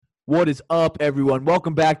What is up, everyone?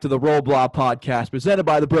 Welcome back to the Roll Blob Podcast, presented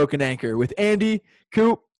by The Broken Anchor, with Andy,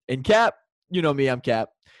 Coop, and Cap. You know me, I'm Cap.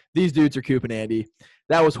 These dudes are Coop and Andy.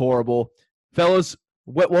 That was horrible. Fellas,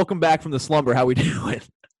 welcome back from the slumber. How we doing?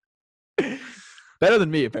 Better than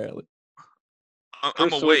me, apparently.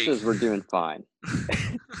 I'm awake. We're doing fine.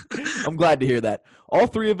 I'm glad to hear that. All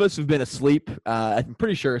three of us have been asleep, I'm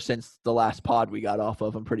pretty sure, since the last pod we got off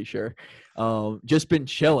of, I'm pretty sure. Just been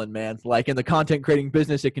chilling, man. Like, in the content creating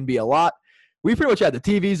business, it can be a lot. We pretty much had the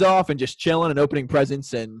TVs off and just chilling and opening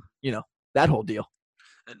presents and, you know, that whole deal.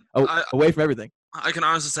 Away from everything. I can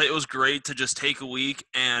honestly say it was great to just take a week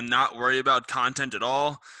and not worry about content at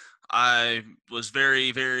all. I was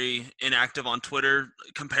very, very inactive on Twitter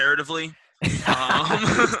comparatively.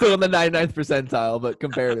 Still in the 99th percentile, but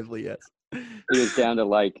comparatively, yes. It was down to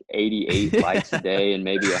like 88 likes a day and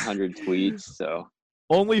maybe 100 tweets. So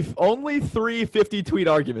only 3 50-tweet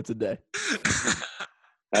arguments a day.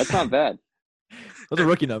 That's not bad. Those are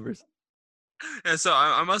rookie numbers. And so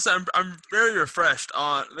I must say I'm very refreshed.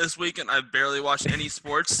 This weekend I barely watched any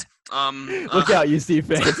sports. Look out, UC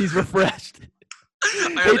fans! He's refreshed.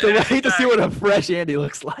 I hate to see what a fresh Andy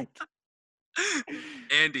looks like.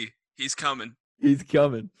 Andy, he's coming. He's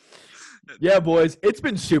coming. Yeah, boys, it's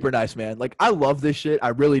been super nice, man. Like, I love this shit. I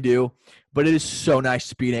really do. But it is so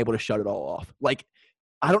nice being able to shut it all off. Like,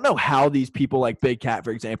 I don't know how these people like Big Cat,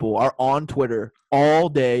 for example, are on Twitter all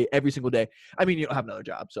day, every single day. I mean, you don't have another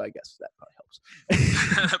job, so I guess that probably helps.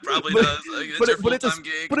 That probably does. Like, it's your full-time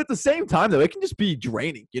gig. But at the same time, though, it can just be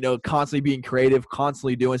draining, you know, constantly being creative,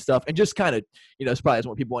 constantly doing stuff, and just kind of, you know, it's probably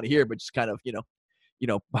what people want to hear, but just kind of, you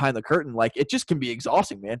know, behind the curtain, like, it just can be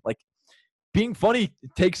exhausting, man. Like, being funny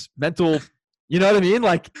takes mental, you know what I mean?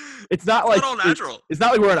 Like, it's not like all natural. It's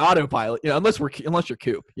not like we're an autopilot, you know, unless you're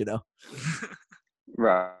Coop, you know.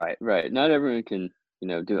 Right. Not everyone can, you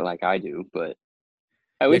know, do it like I do, but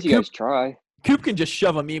at least you guys try. Coop can just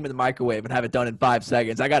shove a meme in the microwave and have it done in 5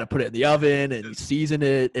 seconds. I got to put it in the oven and season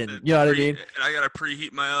it, and you know what I mean? And I got to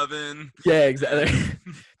preheat my oven. Yeah, exactly.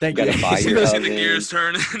 Thank you. See the gears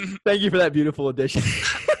turning. Thank you for that beautiful addition.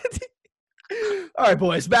 All right,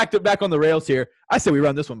 boys, back on the rails here. I say we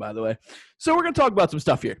run this one, by the way. So we're going to talk about some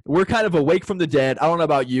stuff here. We're kind of awake from the dead. I don't know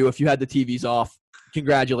about you. If you had the TVs off,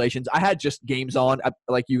 congratulations. I had just games on,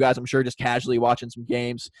 like you guys, I'm sure, just casually watching some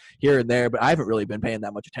games here and there, but I haven't really been paying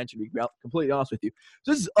that much attention, to be completely honest with you.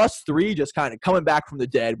 So this is us three just kind of coming back from the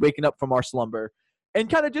dead, waking up from our slumber, and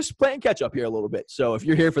kind of just playing catch up here a little bit. So if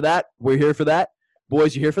you're here for that, we're here for that.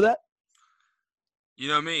 Boys, you here for that? You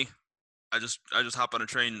know me. I just hop on a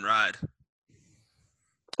train and ride.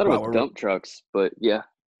 I thought about dump trucks, but yeah.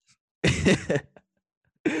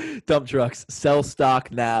 Dump trucks. Sell stock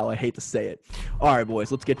now. I hate to say it. All right,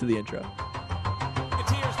 boys, let's get to the intro. Tears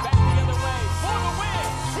back the other way for the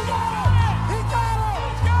win. He got it! He got it!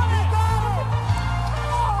 He got it!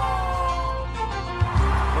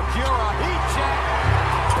 Macura, heat check.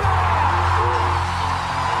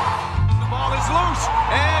 The ball is loose,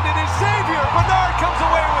 and it is Xavier. Bernard comes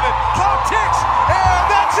away with it. Clock ticks, and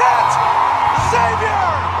that's it! Xavier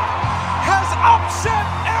has upset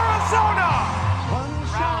Arizona.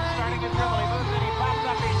 Brown starting to dribble. He moves it. He pops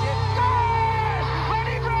up. He hits. Good!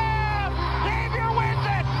 Lenny Brown! Xavier wins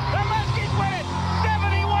it. The Muskies win it.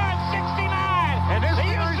 71-69. And the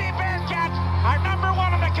UC Bearcats are number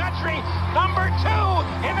 1 in the country, number 2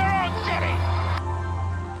 in their own city.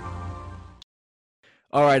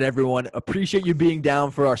 All right, everyone. Appreciate you being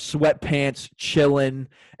down for our sweatpants chillin'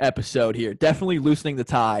 episode here. Definitely loosening the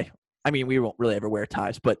tie. I mean, we won't really ever wear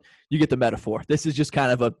ties, but you get the metaphor. This is just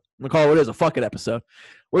kind of we'll call it what it is, a fuck it episode.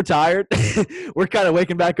 We're tired. We're kind of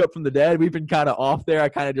waking back up from the dead. We've been kind of off there. I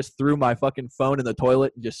kind of just threw my fucking phone in the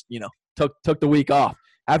toilet and just, you know, took the week off.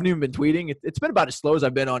 I haven't even been tweeting. It's been about as slow as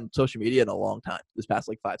I've been on social media in a long time, this past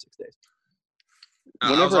like 5-6 days.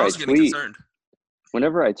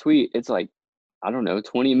 Whenever I tweet, it's like, I don't know,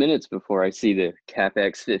 20 minutes before I see the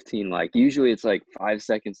CapX 15. Like, usually it's like 5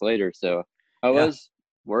 seconds later. So I was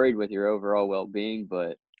worried with your overall well-being,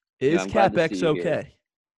 but is CapX okay?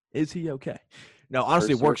 Is he okay? No,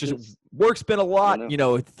 honestly, work's been a lot. You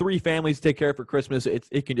know, 3 families to take care of for Christmas.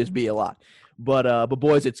 It can just be a lot. But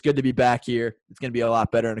boys, it's good to be back here. It's gonna be a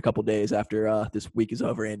lot better in a couple days after this week is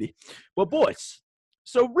over, Andy. But boys,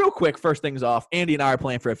 so real quick, first things off, Andy and I are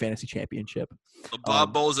playing for a fantasy championship. The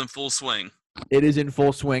Bob Bowl's in full swing. It is in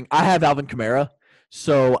full swing. I have Alvin Kamara.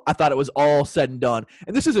 So I thought it was all said and done.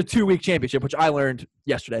 And this is a 2-week championship, which I learned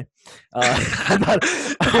yesterday. I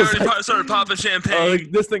started popping champagne.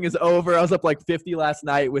 This thing is over. I was up like 50 last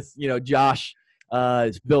night with, you know, Josh,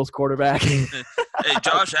 Bill's quarterback. Hey,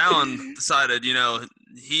 Josh Allen decided, you know,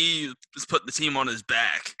 he was putting the team on his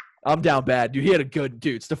back. I'm down bad. Dude, he had a good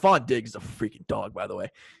dude. Stephon Diggs is a freaking dog, by the way.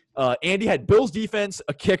 Andy had Bills defense,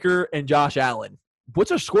 a kicker, and Josh Allen.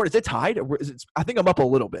 What's our score? Is it tied? Or is it, I think I'm up a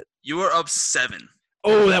little bit. You were up 7.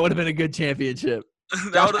 Oh, that would have been a good championship.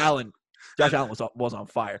 Josh Allen was on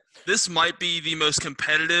fire. This might be the most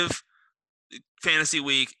competitive fantasy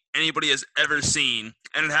week anybody has ever seen,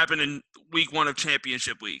 and it happened in week 1 of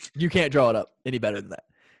championship week. You can't draw it up any better than that.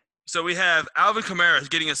 So we have Alvin Kamara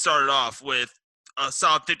getting us started off with a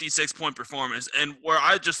solid 56-point performance, and where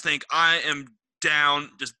I just think I am down,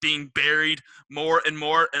 just being buried more and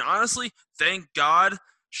more. And honestly, thank God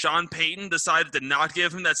Sean Payton decided to not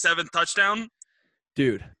give him that 7th touchdown.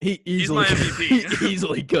 Dude, he's my MVP. He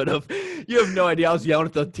easily could have. You have no idea. I was yelling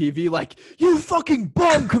at the TV like, "You fucking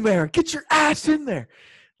bum, Kamara! Get your ass in there!"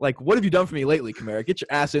 Like, what have you done for me lately, Kamara? Get your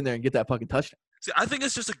ass in there and get that fucking touchdown. See, I think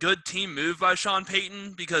it's just a good team move by Sean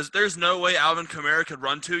Payton because there's no way Alvin Kamara could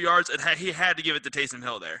run 2 yards. He had to give it to Taysom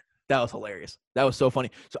Hill there. That was hilarious. That was so funny.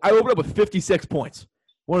 So I opened up with 56 points.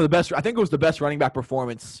 One of the best. I think it was the best running back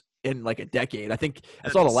performance in like a decade. I think I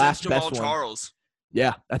saw the last best one. Charles.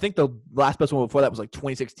 Yeah, I think the last best one before that was like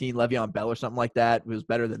 2016 Le'Veon Bell or something like that. It was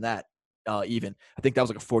better than that even. I think that was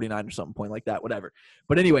like a 49 or something point like that, whatever.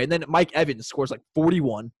 But anyway, and then Mike Evans scores like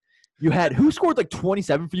 41. You had who scored like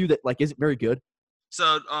 27 for you that like isn't very good?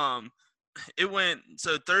 So it went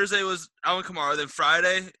so Thursday was Alvin Kamara, then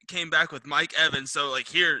Friday came back with Mike Evans. So like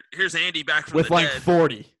here's Andy back from with the like dead.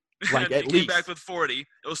 40. Like at he least came back with 40.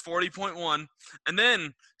 It was 40.1. And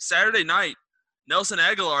then Saturday night, Nelson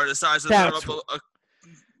Aguilar decides to throw up a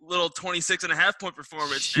little 26.5-point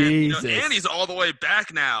performance. Jesus. And Andy's all the way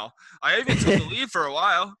back now. I even took the lead for a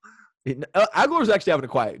while. Aguilar's actually having a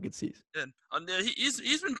quiet good season. And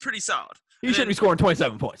he's been pretty solid. He shouldn't be scoring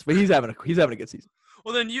 27 points, but he's having a good season.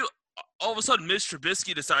 Well, then all of a sudden, Mitch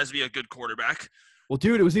Trubisky decides to be a good quarterback. Well,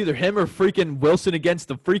 dude, it was either him or freaking Wilson against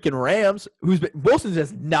the freaking Rams. Wilson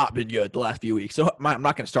has not been good the last few weeks, so I'm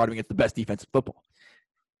not going to start him against the best defense in football.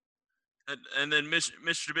 And then Mitch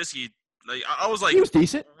Trubisky, like I was like, he was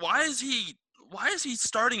decent. Why is he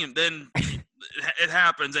starting him? Then it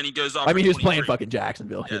happens, and he goes off. I mean, he was playing fucking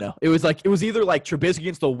Jacksonville. Yeah. You know, it was either like Trubisky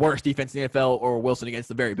against the worst defense in the NFL or Wilson against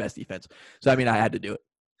the very best defense. So I mean, I had to do it.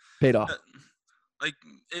 Paid off. Like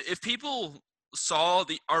if people saw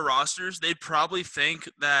our rosters, they'd probably think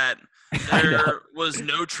that there was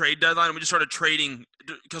no trade deadline. We just started trading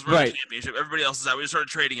because we're in the championship. Everybody else is out. We just started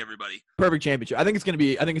trading everybody. Perfect championship. I think it's gonna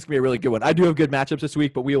be a really good one. I do have good matchups this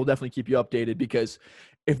week, but we will definitely keep you updated because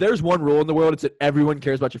if there's one rule in the world, it's that everyone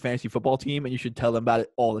cares about your fantasy football team, and you should tell them about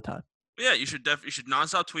it all the time. Yeah, you should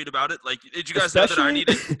nonstop tweet about it. Like, did you guys know that I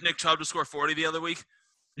needed Nick Chubb to score 40 the other week?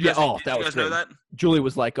 That was great. Know that? Julie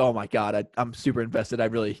was like, "Oh my God, I'm super invested. I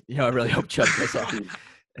really hope Chubb goes off."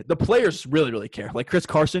 The players really, really care. Like Chris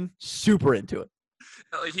Carson, super into it.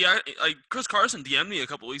 Like Chris Carson DM'd me a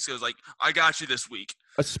couple weeks ago. Was like, "I got you this week."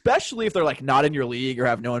 Especially if they're like not in your league or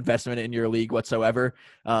have no investment in your league whatsoever,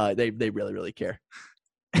 they really, really care.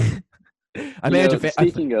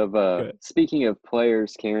 Speaking of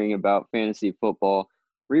players caring about fantasy football,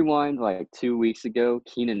 rewind like 2 weeks ago,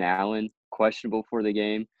 Keenan Allen questionable for the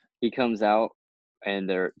game. He comes out and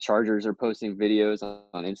their Chargers are posting videos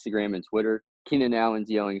on Instagram and Twitter. Keenan Allen's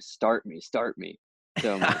yelling, "Start me, start me."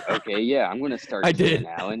 So I'm like, okay, yeah, I'm going to start Keenan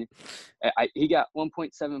Allen. He got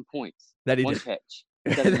 1.7 points. That he one did. catch.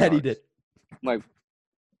 That he did. I'm like,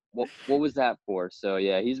 what was that for? So,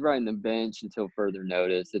 yeah, he's riding the bench until further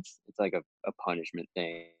notice. It's like a punishment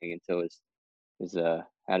thing until his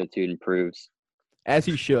attitude improves. As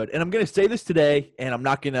he should. And I'm going to say this today, and I'm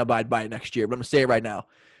not going to abide by it next year, but I'm going to say it right now.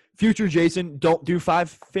 Future Jason, don't do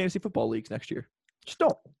 5 fantasy football leagues next year. Just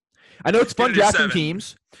don't. I know it's fun drafting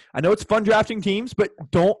teams. But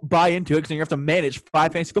don't buy into it because then you have to manage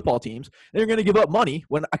 5 fantasy football teams. And you're going to give up money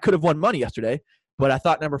when I could have won money yesterday. But I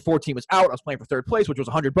thought number 4 team was out. I was playing for 3rd place, which was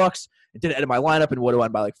 $100. It didn't edit my lineup and would have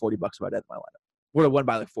won by like $40 if I'd edited my lineup. Would have won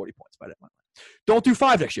by like 40 points if I'd edited my lineup. Don't do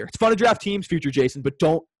 5 next year. It's fun to draft teams, Future Jason, but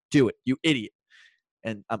don't do it, you idiot.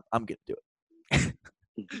 And I'm going to do it.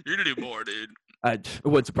 You're going to do more, dude. It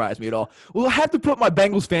wouldn't surprise me at all. Well, I have to put my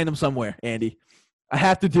Bengals fandom somewhere, Andy. I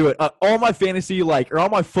have to do it. All my fantasy, or all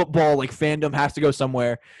my football, fandom has to go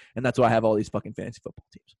somewhere, and that's why I have all these fucking fantasy football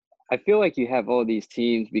teams. I feel like you have all these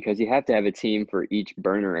teams because you have to have a team for each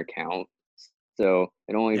burner account, so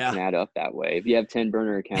it only can add up that way. If you have 10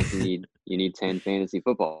 burner accounts, you need 10 fantasy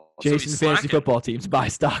football. Jason, fantasy football teams, buy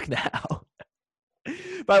stock now.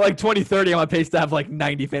 By 2030, I'm on pace to have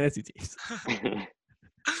 90 fantasy teams.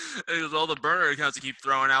 There's all the burner accounts you keep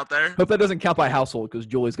throwing out there. Hope that doesn't count by household because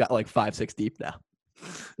Julie's got 5, 6 deep now.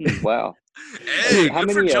 Wow. Hey,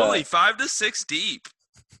 good for Julie. 5 to 6 deep.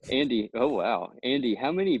 Andy, oh wow. Andy,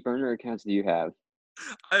 how many burner accounts do you have?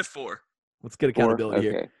 I have 4. Let's get 4? accountability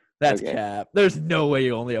here. Okay. That's okay. cap. There's no way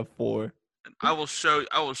you only have 4. And I will show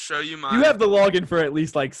you mine. You have the login for at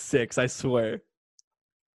least like 6, I swear.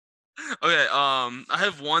 Okay, I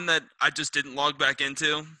have one that I just didn't log back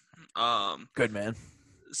into. Good, man.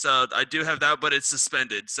 So I do have that, but it's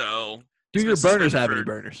suspended. So Do it's your been burners suspended have any for-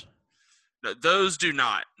 burners? No, those do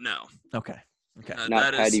not. No. Okay. Not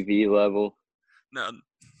that Patty is V level. no.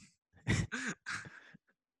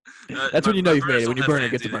 That's when you know you've made it. When you you burn it,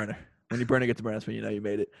 get the burner. When you burn it, get the burner. That's when you know you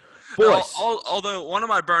made it. Boys. Boys. Although one of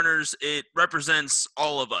my burners, it represents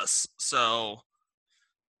all of us. So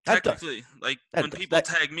That does. technically, like That when does. people That-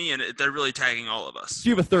 tag me in it, they're really tagging all of us. So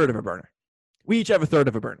you have a third of a burner. We each have a third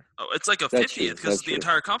of a burner. Oh, it's like a That's 50th true, because that's it's the true.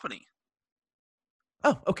 entire company.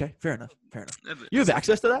 Oh, okay. Fair enough. You have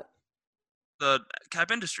access to that? The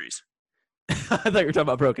Cap Industries. I thought you were talking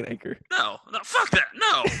about Broken Anchor. No, fuck that.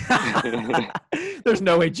 No. There's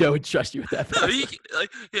no way Joe would trust you with that. No,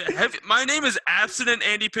 password. my name is Abstinent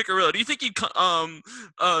Andy Picarillo. Do you think he'd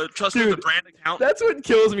trust me with Dude, the brand account? That's what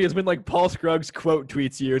kills me is when like Paul Scruggs quote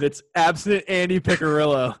tweets you and it's absent Andy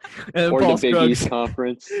Picarillo and then Or Paul the Big Scruggs. East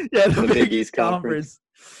Conference. Yeah, the, the Big Big East East Conference.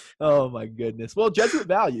 Oh my goodness. Well, Jesuit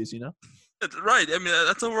values, you know. That's right. I mean,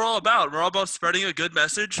 that's what we're all about. We're all about spreading a good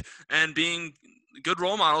message and being good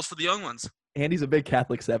role models for the young ones. Andy's a big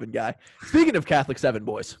Catholic 7 guy. Speaking of Catholic 7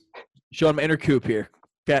 boys, showing my inner coop here.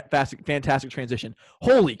 Fantastic transition.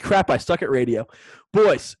 Holy crap! I suck at radio,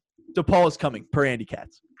 boys. DePaul is coming per Andy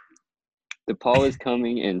Katz. DePaul is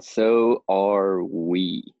coming, and so are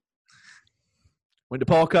we. When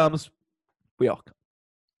DePaul comes, we all come.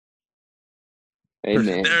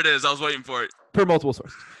 Amen. There it is. I was waiting for it. Per multiple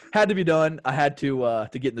sources. Had to be done. I had to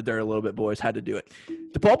get in the dirt a little bit, boys. Had to do it.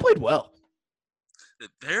 DePaul played well.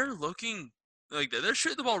 They're looking like they're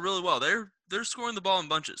shooting the ball really well. They're scoring the ball in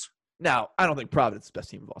bunches. Now, I don't think Providence is the best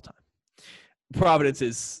team of all time. Providence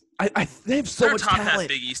is they have so They're a much top half talent.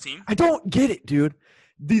 Big East team. I don't get it, dude.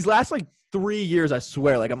 These last like 3 years, I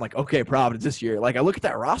swear, like I'm like, okay, Providence this year. Like I look at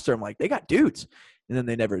that roster, I'm like, they got dudes, and then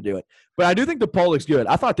they never do it. But I do think DePaul looks good.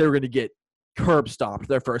 I thought they were going to get curb stomped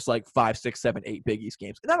their first like 5, 6, 7, 8 Big East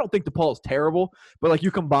games, and I don't think DePaul is terrible. But like you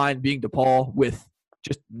combine being DePaul with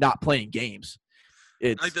just not playing games.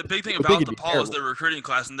 It's Like the big thing I about think it'd be DePaul is terrible. their recruiting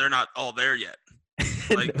class, and they're not all there yet.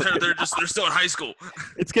 Like they're still in high school.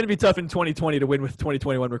 It's going to be tough in 2020 to win with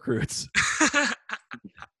 2021 recruits.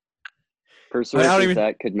 Per I sources, don't even-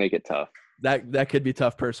 that could make it tough. That could be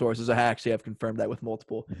tough per sources. I actually have confirmed that with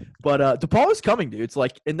multiple. But DePaul is coming, dude. It's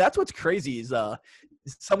like, and that's what's crazy is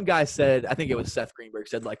some guy said, I think it was Seth Greenberg,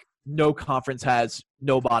 said like no conference has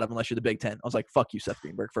no bottom unless you're the Big Ten. I was like, fuck you, Seth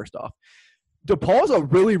Greenberg. First off, DePaul is a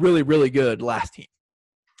really, really, really good last team.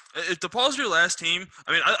 If DePaul's your last team,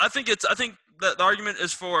 I mean, I think that the argument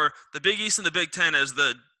is for the Big East and the Big Ten as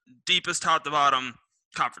the deepest top to bottom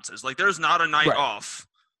conferences. Like there's not a night Right. off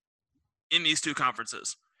in these two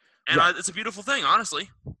conferences. And Right. it's a beautiful thing, honestly.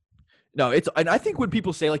 No, and I think when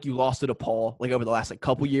people say like you lost to DePaul like over the last like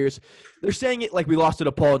couple years, they're saying it like we lost to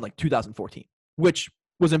DePaul in like 2014, which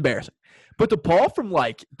was embarrassing. But DePaul from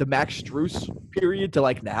like the Max Strus period to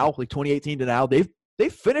like now, like 2018 to now, they've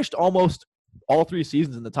finished almost all 3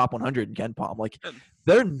 seasons in the top 100 in Ken Palm. Like Good.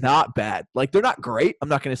 they're not bad. Like they're not great. I'm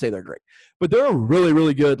not going to say they're great, but they're a really,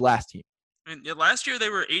 really good last team. I mean, last year they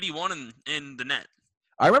were 81 in the net.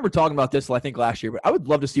 I remember talking about this, I think last year, but I would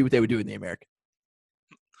love to see what they would do in the American.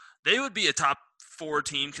 They would be a top 4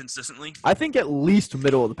 team consistently. I think at least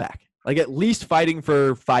middle of the pack, like at least fighting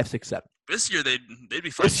for 5, 6, 7. This year they'd be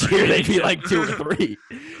fighting This for year they'd be anything. like 2 or 3.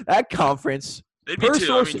 That conference. They'd be per 2. I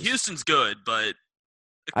sources. mean, Houston's good, but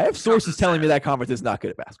I have sources telling me that conference is not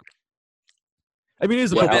good at basketball. I mean, it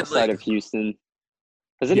is a What football. mid-league? Outside of Houston,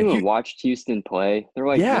 has Yeah, anyone watched Houston play? They're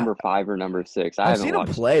like Yeah. number 5 or number 6. I I've haven't seen them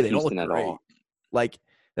watched play. They don't Houston look at great. all. Like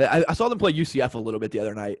I saw them play UCF a little bit the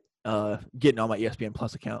other night. Getting on my ESPN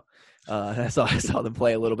Plus account, and I saw them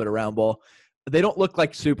play a little bit of round ball. They don't look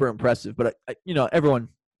like super impressive, but everyone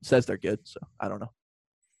says they're good, so I don't know.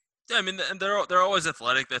 yeah, I mean, and they're always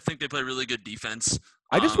athletic. I think they play really good defense.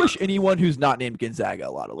 I just wish anyone who's not named Gonzaga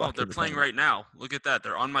a lot of Well, luck. they're in the playing tournament. right now. Look at that.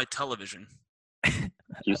 They're on my television.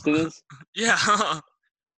 Houston is? Yeah.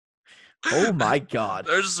 Oh my God,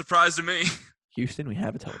 There's a surprise to me. Houston, we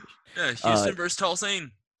have a television. Yeah, Houston versus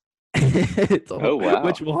Tulane. Oh, wow.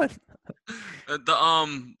 Which one?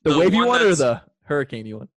 The wavy one or that's, the hurricane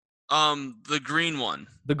one? the green one.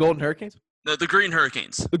 The Golden Hurricanes? The Green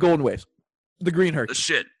Hurricanes. The Golden Waves. The Green The Hurricanes.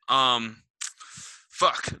 shit.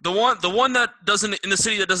 Fuck. The one that doesn't in the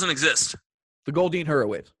city that doesn't exist. The Goldine Hurra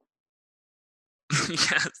Waves.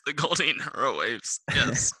 Yes, the Goldine Hurra Waves.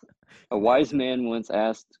 Yes. A wise man once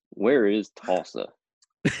asked, "Where is Tulsa?"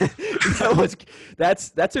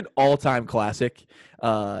 That's an all-time classic.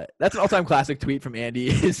 That's an all-time classic tweet from Andy.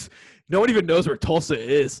 Is no one even knows where Tulsa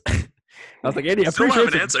is? I was like, Andy, I'm Still pretty sure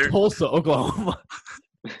have it's an in answer. Tulsa, Oklahoma.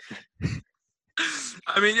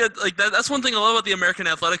 I mean, yeah, like that's one thing I love about the American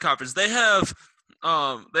Athletic Conference. They have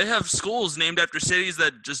schools named after cities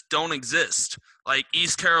that just don't exist, like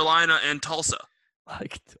East Carolina and Tulsa.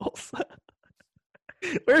 Like Tulsa.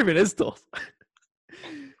 Where even is Tulsa?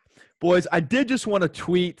 Boys, I did just want to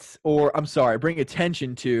tweet, or I'm sorry, bring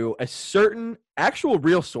attention to a certain actual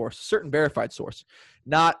real source, a certain verified source,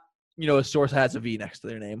 not, a source that has a V next to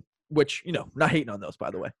their name, which, not hating on those, by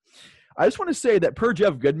the way. I just want to say that per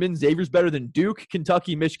Jeff Goodman, Xavier's better than Duke,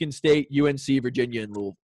 Kentucky, Michigan State, UNC, Virginia, and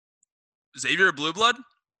Louisville. Xavier a blue blood?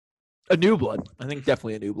 A new blood. I think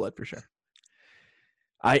definitely a new blood for sure.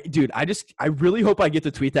 I really hope I get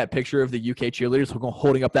to tweet that picture of the UK cheerleaders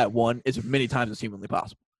holding up that one as many times as humanly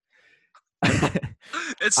possible.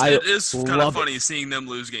 It is kind of funny seeing them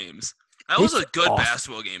lose games. That was a good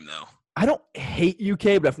basketball game, though. I don't hate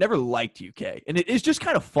UK, but I've never liked UK. And it is just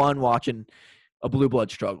kind of fun watching a blue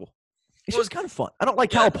blood struggle. It's just kind of fun. I don't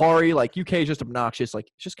like Calipari. Like, UK is just obnoxious. Like,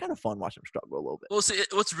 it's just kind of fun watching them struggle a little bit. Well, see,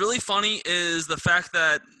 what's really funny is the fact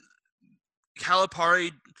that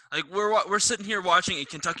Calipari, like, we're sitting here watching a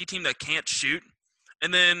Kentucky team that can't shoot,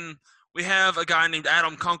 and then we have a guy named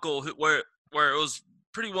Adam Kunkel where it was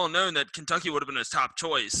pretty well known that Kentucky would have been his top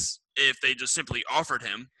choice if they just simply offered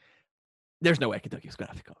him. There's no way Kentucky's going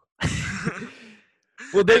to have to go.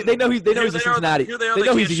 Well, they know he's a Cincinnati.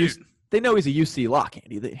 They know he's a UC lock,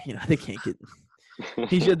 Andy. They can't get.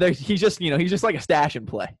 He's just like a stash and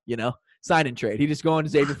play, sign and trade. He's just going to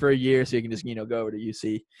Xavier for a year so he can just go over to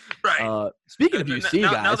UC. Right. Speaking of UC,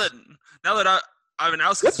 guys. Now that I've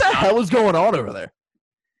announced, what the hell is going on over there?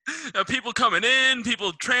 People coming in,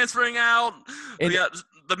 people transferring out.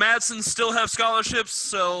 The Madsons still have scholarships,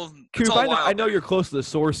 so it's all wild. I know you're close to the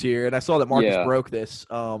source here, and I saw that Marcus broke this.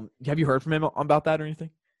 Have you heard from him about that or anything?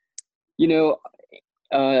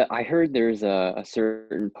 I heard there's a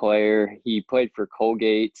certain player. He played for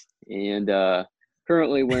Colgate and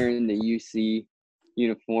currently wearing the UC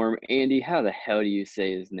uniform. Andy, how the hell do you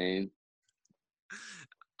say his name?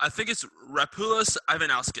 I think it's Rapoulis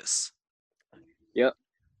Ivanauskas. Yep.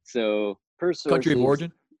 So, per sources, country of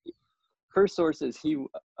origin? Per sources, he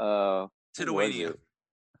Lithuania.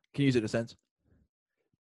 Can you use it in a sense?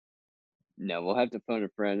 No, we'll have to phone a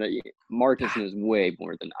friend. Marcus knows way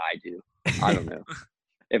more than I do. I don't know.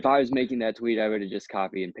 If I was making that tweet, I would have just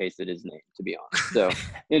copied and pasted his name, to be honest. So,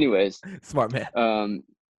 anyways. Smart man.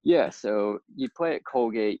 Yeah, so you play at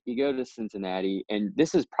Colgate, you go to Cincinnati, and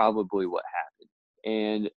this is probably what happened.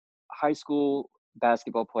 And high school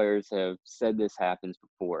basketball players have said this happens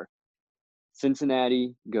before.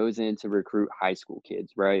 Cincinnati goes in to recruit high school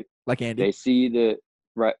kids, right? Like Andy. They see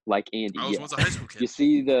like Andy. I was once a high school kid. You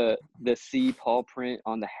see the C paw print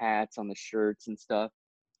on the hats, on the shirts and stuff.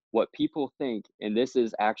 What people think, and this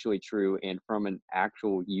is actually true, and from an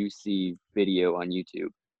actual UC video on YouTube,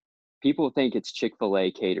 people think it's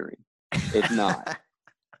Chick-fil-A catering. It's not.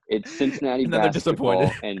 It's Cincinnati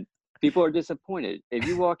basketball, and people are disappointed. If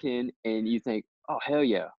you walk in and you think, oh, hell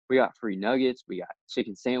yeah, we got free nuggets, we got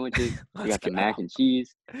chicken sandwiches, we got the mac and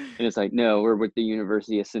cheese, and it's like, no, we're with the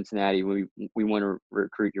University of Cincinnati. We want to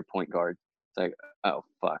recruit your point guard. It's like, oh,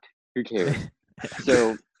 fuck, who cares?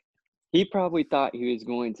 So he probably thought he was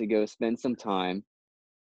going to go spend some time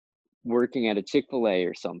working at a Chick-fil-A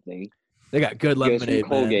or something. They got good lemonade,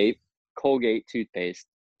 Colgate toothpaste,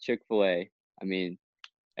 Chick-fil-A. I mean,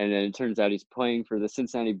 and then it turns out he's playing for the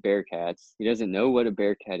Cincinnati Bearcats. He doesn't know what a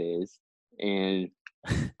Bearcat is, and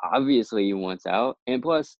obviously he wants out. And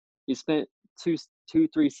plus, he spent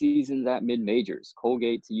 3 seasons at mid-majors,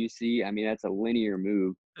 Colgate to UC. I mean, that's a linear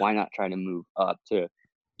move. Why not try to move up to,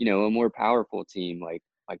 a more powerful team like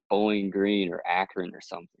Bowling Green or Akron or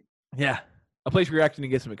something? Yeah, a place where you're actually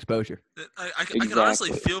going to get some exposure. I can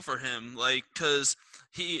honestly feel for him, because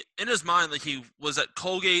he, in his mind, he was at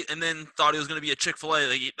Colgate and then thought he was going to be at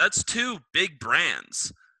Chick-fil-A. That's 2 big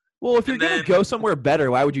brands. Well, if you're going to go somewhere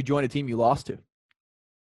better, why would you join a team you lost to?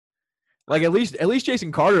 At least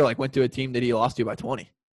Jason Carter went to a team that he lost to by 20.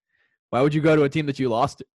 Why would you go to a team that you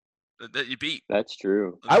lost to? That you beat. That's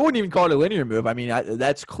true. I wouldn't even call it a linear move. I mean,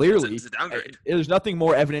 that's clearly it's a downgrade. There's nothing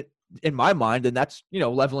more evident in my mind than that's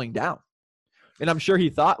leveling down. And I'm sure he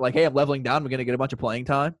thought hey, I'm leveling down. I'm going to get a bunch of playing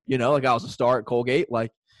time. I was a star at Colgate.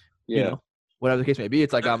 Whatever the case may be.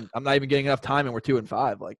 It's I'm not even getting enough time, and we're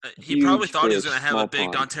 2-5. He probably thought he was going to have a big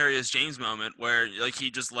Dontarius James moment where he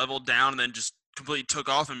just leveled down and then just completely took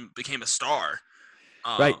off and became a star.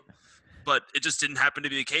 Right. but it just didn't happen to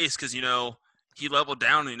be the case because, he leveled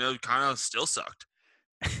down and, kind of still sucked.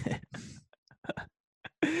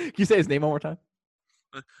 Can you say his name one more time?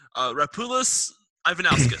 Rapulis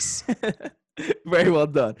Ivanauskas. Very well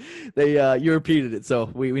done. You repeated it, so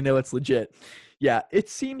we know it's legit. Yeah, it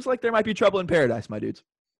seems like there might be trouble in paradise, my dudes.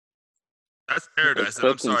 That's paradise, and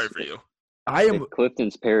I'm sorry for you. I am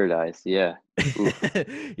Clifton's paradise. Yeah.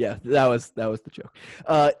 yeah, that was the joke.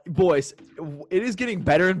 Boys, it is getting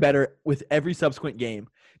better and better with every subsequent game.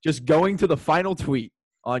 Just going to the final tweet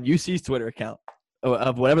on UC's Twitter account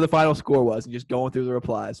of whatever the final score was and just going through the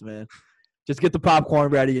replies, man. Just get the popcorn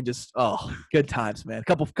ready and just good times, man. A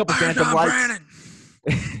couple phantom lights.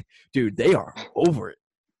 Dude, they are over it.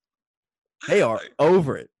 They are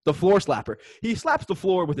over it. The floor slapper. He slaps the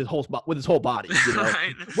floor with his whole body.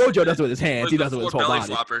 Right. Rojo does it with his hands. He does it with his whole body.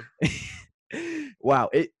 Flopper. Wow,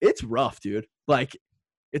 it's rough, dude. Like,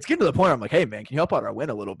 it's getting to the point where I'm like, hey, man, can you help out our win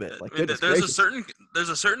a little bit? Like, there's a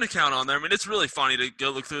certain account on there. I mean, it's really funny to go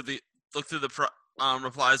look through the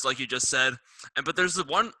replies like you just said. But there's the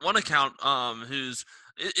one account who's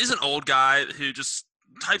an old guy who just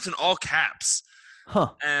types in all caps.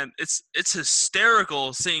 Huh. And it's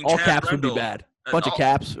hysterical seeing all Chad caps Brendel. Would be bad. Bunch of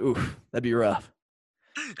caps. Oof, that'd be rough.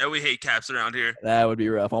 Yeah, we hate caps around here. That would be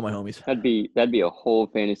rough. All my homies. That'd be a whole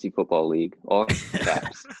fantasy football league. All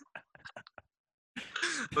caps.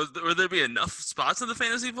 Would there be enough spots in the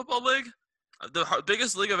fantasy football league? The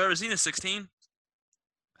biggest league I've ever seen is 16.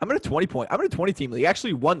 I'm in a 20-team league.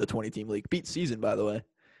 Actually won the 20-team league. Beat Season, by the way.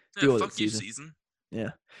 Yeah, fuck you, Season.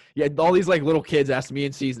 Yeah. Yeah, all these like little kids asked me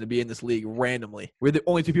in Season to be in this league randomly. We're the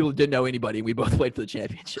only two people that didn't know anybody, and we both played for the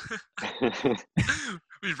championship.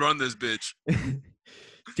 We run this bitch.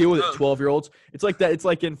 Deal with it, 12-year-olds. It's like that. It's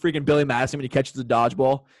like in freaking Billy Madison when he catches a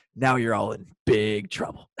dodgeball. Now you're all in big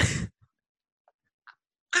trouble.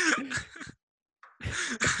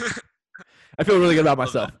 I feel really good about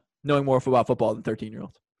myself, knowing more about football than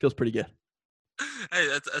 13-year-olds. Feels pretty good. Hey,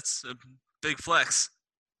 that's a big flex.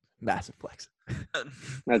 Massive flex.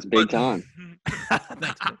 That's big time.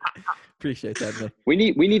 Thanks, man. Appreciate that, man. We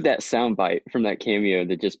need that sound bite from that cameo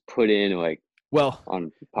to just put in on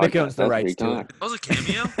Nick owns podcast. the rights to it. That was a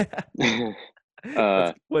cameo?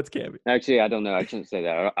 What's cameo? Actually, I don't know. I shouldn't say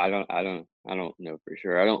that. I don't know for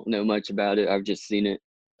sure. I don't know much about it. I've just seen it.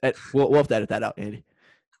 We'll have to edit that out, Andy.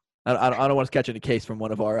 I don't want to catch any case from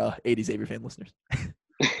one of our 80s Xavier fan listeners.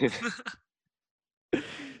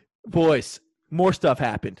 Boys, more stuff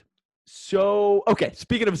happened. So, okay,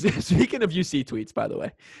 speaking of UC tweets, by the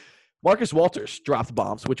way, Marcus Walters dropped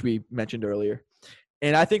bombs, which we mentioned earlier.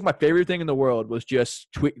 And I think my favorite thing in the world was just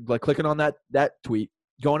clicking on that tweet,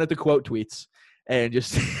 going at the quote tweets, and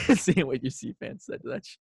just seeing what UC fans said to that.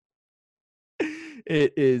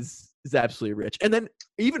 It is absolutely rich. And then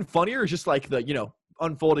even funnier is just like the,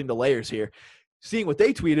 unfolding the layers here, seeing what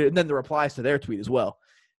they tweeted and then the replies to their tweet as well.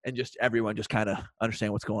 And just everyone just kind of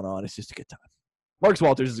understand what's going on. It's just a good time. Marcus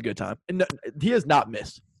Walters is a good time. And he has not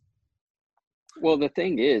missed. Well, the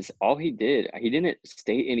thing is, all he didn't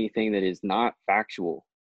state anything that is not factual.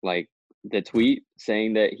 Like the tweet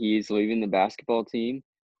saying that he's leaving the basketball team.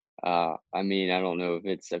 I don't know if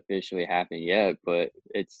it's officially happened yet, but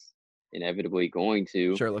it's inevitably going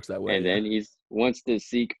to. Sure looks that way. And then he wants to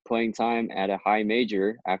seek playing time at a high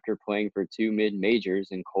major after playing for 2 mid-majors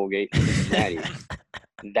in Colgate and Cincinnati.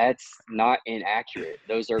 That's not inaccurate.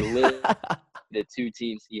 Those are literally the 2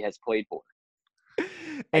 teams he has played for.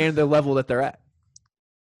 And the level that they're at.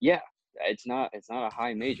 Yeah, it's not a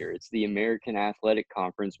high major. It's the American Athletic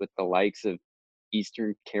Conference with the likes of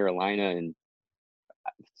Eastern Carolina and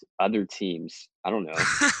other teams. I don't know.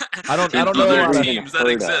 I don't know other a lot of teams that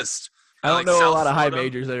exist. I don't know South a lot of high Florida.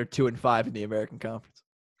 majors that are 2 and 5 in the American Conference.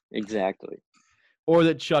 Exactly. Or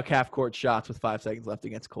that chuck half-court shots with 5 seconds left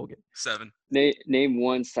against Colgate. 7. Name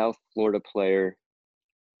one South Florida player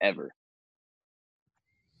ever.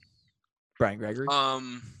 Brian Gregory.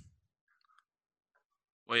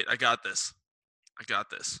 Wait, I got this.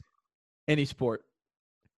 Any sport.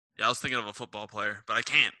 Yeah, I was thinking of a football player, but I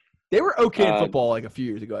can't. They were okay in football like a few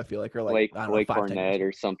years ago, I feel like. Or like Blake 5, 10 years Barnett ago.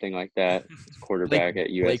 or something like that. Quarterback at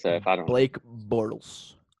USF. I don't know. Blake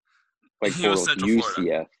Bortles. Blake He was Bortles, Central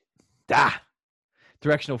UCF. Florida.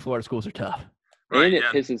 Directional Florida schools are tough. Right, And it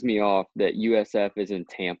yeah. pisses me off that USF is in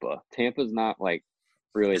Tampa. Tampa's not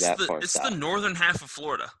really It's that far It's south. the northern half of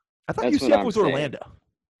Florida. I thought That's what UCF I'm was saying. Orlando.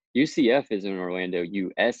 UCF is in Orlando.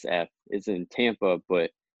 USF is in Tampa, but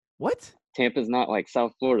What? Tampa's not like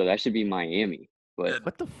South Florida. That should be Miami. But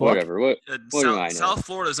What the fuck? whatever. What do I know? South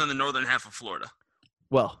Florida is in the northern half of Florida.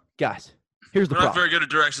 Well, guys, here's the We're not problem. very good at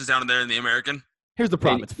directions down there in the American. Here's the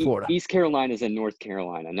problem. And It's Florida. East Carolina's in North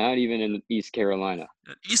Carolina, not even in East Carolina.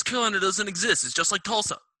 East Carolina doesn't exist. It's just like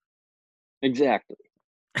Tulsa. Exactly.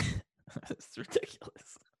 It's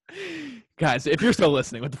ridiculous. Guys, if you're still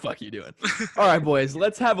listening, what the fuck are you doing? All right, boys,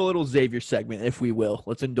 let's have a little Xavier segment, if we will.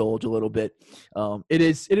 Let's indulge a little bit. It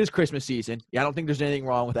is Christmas season. Yeah, I don't think there's anything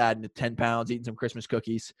wrong with adding 10 pounds, eating some Christmas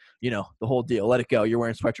cookies, the whole deal. Let it go. You're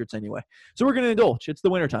wearing sweatshirts anyway. So we're going to indulge. It's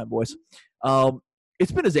the wintertime, boys.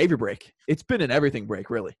 It's been a Xavier break. It's been an everything break,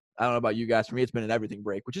 really. I don't know about you guys. For me, it's been an everything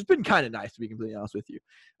break, which has been kind of nice, to be completely honest with you.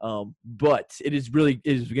 But it is going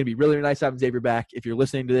to be really nice having Xavier back. If you're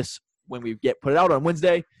listening to this when we put it out on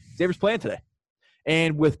Wednesday, Xavier's playing today,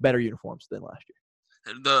 and with better uniforms than last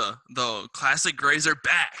year. The classic grays are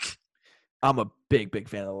back. I'm a big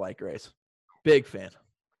fan of the light grays. Big fan.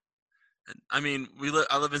 I mean,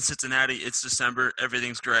 I live in Cincinnati. It's December.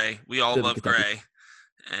 Everything's gray. We all love gray.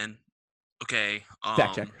 And okay.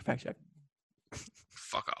 Fact check.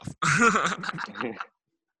 Fuck off.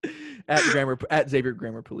 at Xavier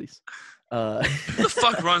Grammar Police. Who the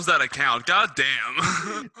fuck runs that account? God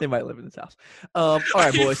damn. They might live in this house. All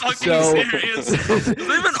right, boys. Serious? They've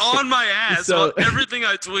been on my ass on everything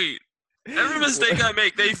I tweet. Every mistake I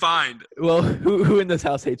make, they find. Well, who in this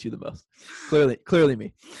house hates you the most? Clearly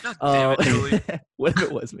me. God damn it, Julie. What if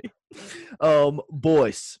it was me?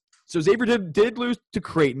 Boys. So Xavier did lose to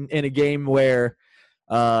Creighton in a game where,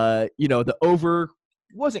 the over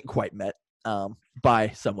wasn't quite met by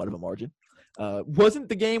somewhat of a margin. Wasn't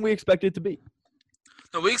the game we expected it to be.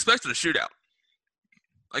 No, we expected a shootout.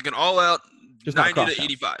 Like an all-out 90 to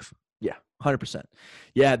 85. Yeah, 100%.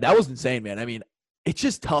 Yeah, that was insane, man. I mean, it's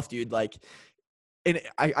just tough, dude. Like, and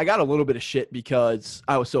I got a little bit of shit because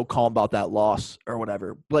I was so calm about that loss or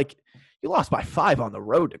whatever. Like, you lost by 5 on the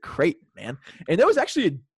road to Creighton, man. And there was actually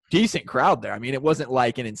a decent crowd there. I mean, it wasn't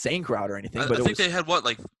like an insane crowd or anything. But I think they had what,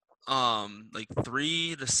 like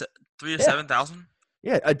 3 to 7,000.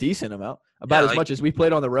 Yeah, a decent amount. About as much as we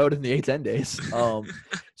played on the road in the A-10 days.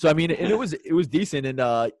 So, I mean, and it was decent. And,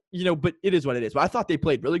 but it is what it is. But I thought they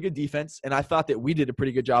played really good defense, and I thought that we did a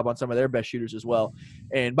pretty good job on some of their best shooters as well.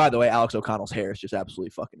 And, by the way, Alex O'Connell's hair is just absolutely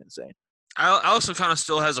fucking insane. Alex O'Connell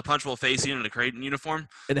still has a punchable face even in a Creighton uniform.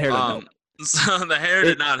 And the hair didn't help. So the hair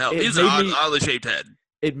did not help. He's an oddly shaped head.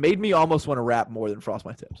 It made me almost want to rap more than Frost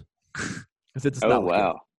My Tips. Because it does not look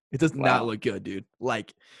good. It does not look good, dude.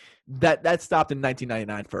 Like, that stopped in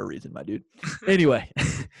 1999 for a reason, my dude. Anyway,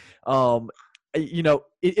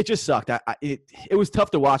 it just sucked. It was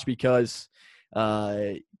tough to watch because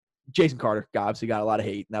Jason Carter obviously got a lot of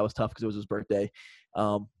hate, and that was tough because it was his birthday.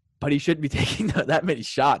 But he shouldn't be taking that many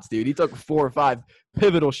shots, dude. He took 4 or 5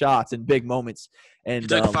 pivotal shots in big moments. And he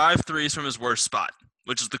took 5 threes from his worst spot,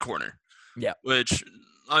 which is the corner. Yeah. Which,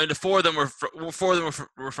 I mean, 4 of them were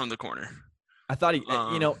from the corner. I thought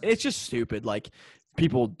it's just stupid. Like,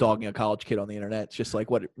 people dogging a college kid on the internet. It's just like,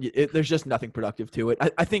 there's just nothing productive to it.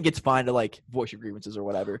 I think it's fine to, like, voice your grievances or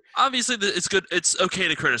whatever. Obviously, it's good. It's okay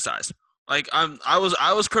to criticize. Like, I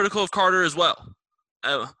was critical of Carter as well.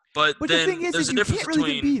 But then the thing is, there's a you difference can't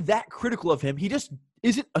really between be that critical of him. He just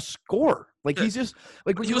isn't a scorer. Like, he's just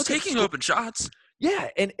like when he was taking open shots. Yeah,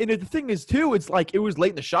 and the thing is too, it's like it was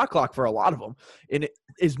late in the shot clock for a lot of them, and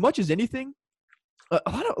as much as anything, a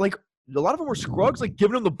lot of them were Scruggs, like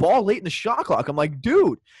giving him the ball late in the shot clock. I'm like,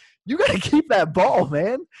 dude, you got to keep that ball,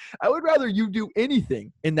 man. I would rather you do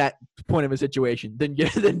anything in that point of a situation than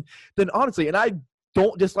honestly. And I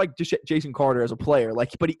don't dislike Jason Carter as a player,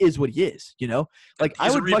 but he is what he is, Like, He's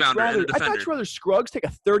I would much rather Scruggs take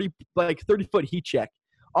a 30-foot heat check.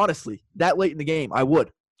 Honestly, that late in the game, I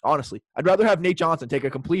would. Honestly, I'd rather have Nate Johnson take a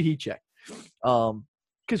complete heat check,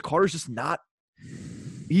 because Carter's just not.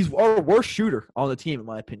 He's our worst shooter on the team, in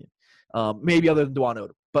my opinion. Maybe other than Dwan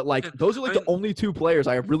Odom, but those are the only 2 players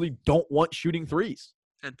I really don't want shooting threes.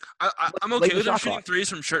 And I'm okay with him shooting threes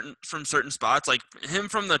from certain spots, like him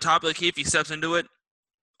from the top of the key. If he steps into it,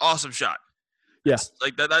 awesome shot. Yeah,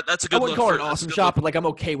 like that's a good. I wouldn't call it an awesome shot, but I'm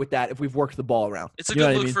okay with that if we've worked the ball around. It's a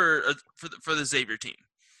good look for the Xavier team.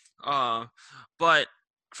 But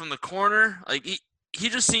from the corner, like he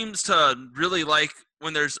just seems to really like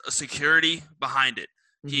when there's a security behind it.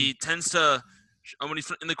 Mm-hmm. He tends to, when he's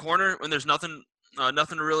in the corner, when there's nothing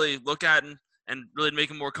to really look at and really make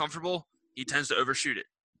him more comfortable, he tends to overshoot it.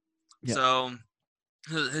 Yeah. So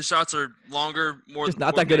his shots are longer, just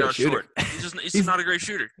not that good of a shooter. He's not a great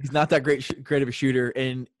shooter. He's not that great of a shooter,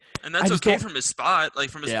 and that's okay from his spot, like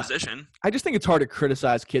from his position. I just think it's hard to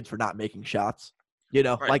criticize kids for not making shots. You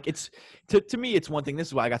know, Right. like it's to me, it's one thing. This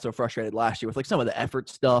is why I got so frustrated last year with like some of the effort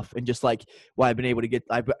stuff and just like why I've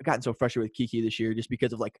gotten so frustrated with Kiki this year just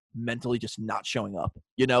because of like mentally just not showing up.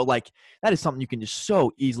 You know, like that is something you can just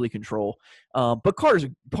so easily control. But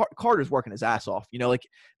Carter's working his ass off. You know, like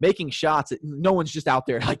making shots. No one's just out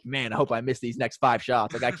there like, man, I hope I miss these next 5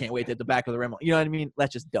 shots. Like I can't wait to hit the back of the rim. You know what I mean?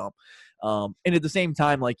 That's just dumb. And at the same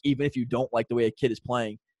time, like even if you don't like the way a kid is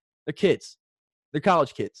playing, they're kids. They're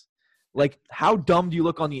college kids. Like, how dumb do you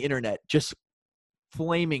look on the internet just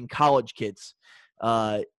flaming college kids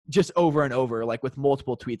just over and over, like with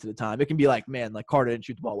multiple tweets at a time? It can be like, man, like Carter didn't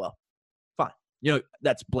shoot the ball well. Fine. You know,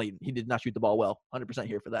 that's blatant. He did not shoot the ball well. 100%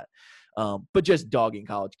 here for that. But just dogging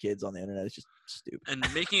college kids on the internet is just stupid. And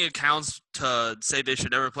making accounts to say they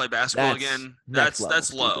should never play basketball again, that's low.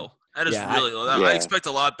 Stupid. That is really low. I expect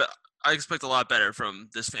a lot better from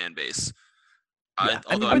this fan base.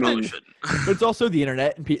 Although I probably shouldn't. But it's also the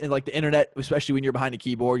internet, and like the internet, especially when you're behind a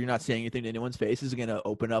keyboard, you're not saying anything to anyone's face, is going to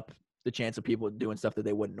open up the chance of people doing stuff that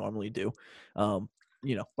they wouldn't normally do.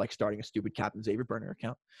 You know, like starting a stupid Captain Xavier burner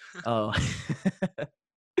account.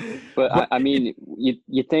 But I mean,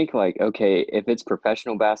 you think like, okay, if it's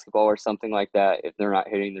professional basketball or something like that, if they're not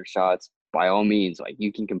hitting their shots, by all means, like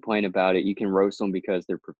you can complain about it, you can roast them because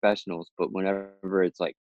they're professionals. But whenever it's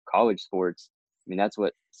like college sports, I mean, that's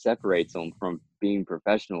what separates them from being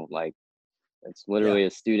professional. Like, it's literally a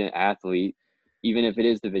student athlete, even if it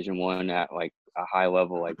is Division I at like a high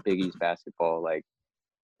level, like Big East basketball. Like,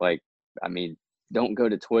 I mean, don't go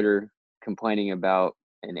to Twitter complaining about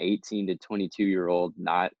an 18 to 22-year-old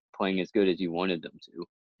not playing as good as you wanted them to.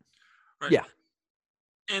 Right. Yeah.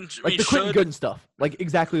 And like the Quentin Gooden stuff, like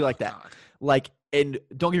exactly like that. God. Like, and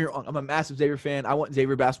don't get me wrong, I'm a massive Xavier fan. I want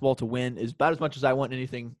Xavier basketball to win about as much as I want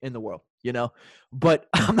anything in the world, you know. But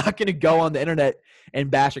I'm not going to go on the internet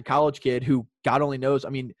and bash a college kid who God only knows. I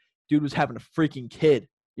mean, dude was having a freaking kid,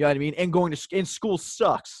 you know what I mean? And going to and school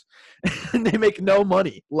sucks, and they make no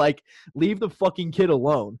money. Like, leave the fucking kid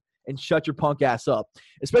alone and shut your punk ass up.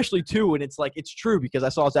 Especially too, when it's like it's true because I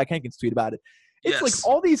saw Zach Hankins tweet about it. It's like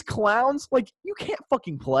all these clowns, like, you can't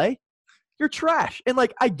fucking play. You're trash. And,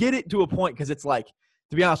 like, I get it to a point because it's like,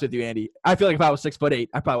 to be honest with you, Andy, I feel like if I was 6'8",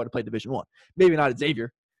 I probably would have played Division I. Maybe not at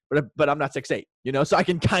Xavier, but I'm not 6'8", you know? So I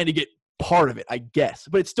can kind of get part of it, I guess.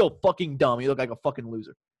 But it's still fucking dumb. You look like a fucking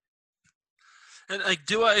loser. And, like,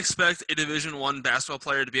 do I expect a Division I basketball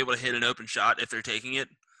player to be able to hit an open shot if they're taking it?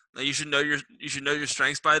 Like, you should know your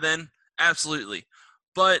strengths by then. Absolutely.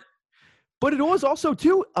 But it was also,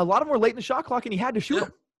 too, a lot of them were late in the shot clock, and he had to shoot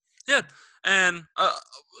them. Yeah, and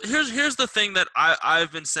here's the thing that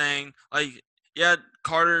I've been saying. Like, yeah,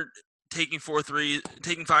 Carter taking 5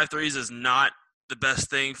 threes is not the best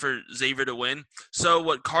thing for Xavier to win. So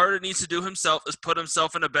what Carter needs to do himself is put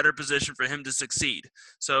himself in a better position for him to succeed.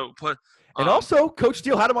 So and also, Coach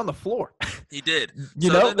Steele had him on the floor. He did.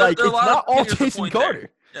 You know, like, it's not all Jason Carter.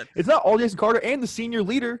 Yeah. It's not all Jason Carter, and the senior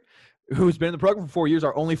leader, who's been in the program for 4 years,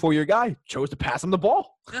 our only 4-year guy, chose to pass him the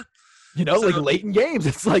ball. Yeah. You know, like late in games,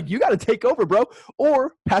 it's like, you got to take over, bro,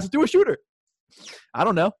 or pass it to a shooter. I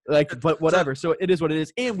don't know. Like, but whatever. So it is what it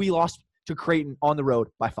is. And we lost to Creighton on the road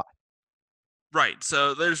by 5. Right.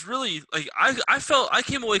 So there's really, like, I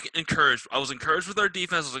came away encouraged. I was encouraged with our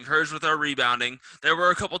defense. I was encouraged with our rebounding. There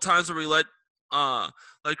were a couple times where we let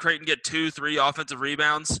Creighton get 2-3 offensive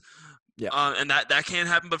rebounds. Yeah. And that can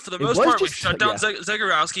happen. But for the most part, we shut down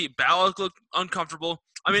Zagorowski. Balak looked uncomfortable.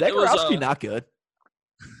 I mean, Zagorowski not good.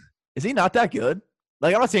 Is he not that good?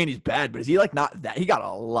 Like, I'm not saying he's bad, but is he, like, not that? He got a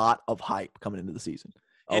lot of hype coming into the season.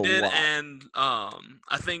 He did, and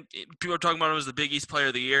I think people are talking about him as the Big East Player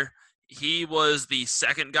of the Year. He was the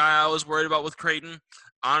second guy I was worried about with Creighton,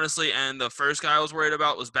 honestly, and the first guy I was worried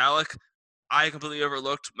about was Balak. I completely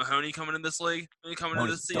overlooked Mahoney coming in this league, into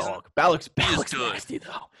this season. Dog. Balak's nasty,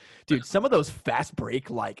 though. Dude, some of those fast break,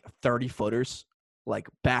 like, 30-footers, like,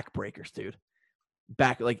 back breakers, dude.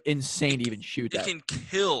 Back, like, insane to even shoot that. It can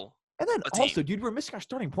kill. And then also, dude, we're missing our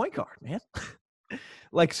starting point guard, man.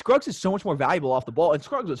 Like, Scruggs is so much more valuable off the ball, and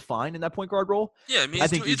Scruggs was fine in that point guard role. Yeah, I mean,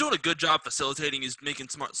 he's doing a good job facilitating. He's making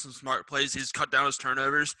some smart plays. He's cut down his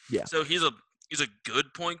turnovers. Yeah. So he's a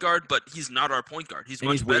good point guard, but he's not our point guard. He's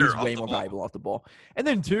much better off the ball. He's way more valuable off the ball. And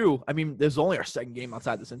then, too, I mean, this is only our second game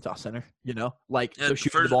outside the Cintas Center, you know? Like, so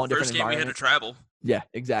shooting the ball in different environments. First game we had to travel. Yeah,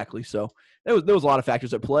 exactly. So there was a lot of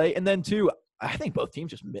factors at play. And then, too, I think both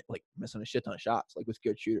teams just missing a shit ton of shots, like with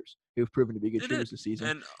good shooters who've proven to be good shooters this season.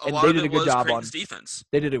 And a lot of it was Creighton's defense.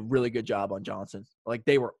 They did a really good job on Johnson. Like,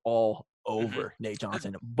 they were all over Nate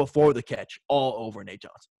Johnson before the catch, all over Nate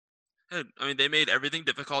Johnson. I mean, they made everything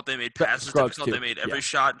difficult. They made passes difficult. They made every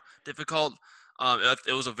shot difficult.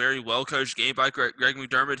 It was a very well-coached game by Greg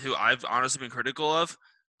McDermott, who I've honestly been critical of.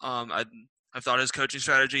 I thought his coaching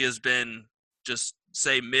strategy has been just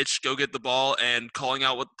say, Mitch, go get the ball, and calling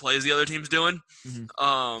out what plays the other team's doing.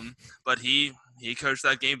 Mm-hmm. But he coached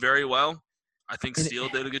that game very well. I think Steele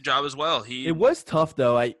did a good job as well. It was tough,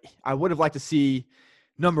 though. I would have liked to see,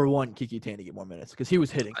 number one, Kiki Tandy get more minutes because he was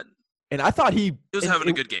hitting. And I thought he was having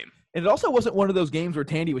a good game. And it also wasn't one of those games where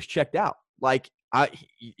Tandy was checked out. Like,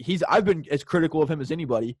 I've been as critical of him as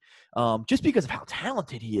anybody, just because of how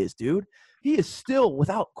talented he is, dude. He is still,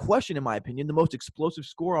 without question, in my opinion, the most explosive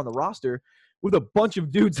scorer on the roster with a bunch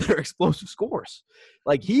of dudes that are explosive scorers.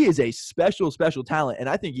 Like, he is a special, special talent, and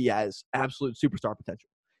I think he has absolute superstar potential.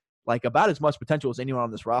 Like, about as much potential as anyone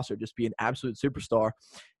on this roster, just be an absolute superstar.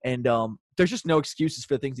 And there's just no excuses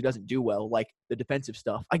for the things he doesn't do well, like the defensive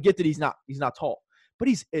stuff. I get that he's not tall, but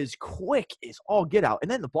he's as quick as all get out. And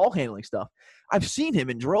then the ball handling stuff. I've seen him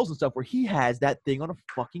in drills and stuff where he has that thing on a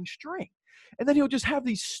fucking string. And then he'll just have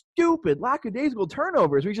these stupid, lackadaisical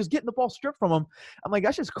turnovers where he's just getting the ball stripped from him. I'm like,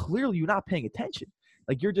 that's just clearly you not paying attention.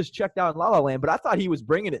 Like, you're just checked out in La La Land. But I thought he was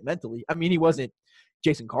bringing it mentally. I mean, he wasn't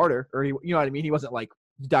Jason Carter, or you know what I mean? He wasn't like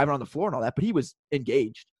diving on the floor and all that, but he was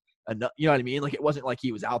engaged enough. You know what I mean? Like, it wasn't like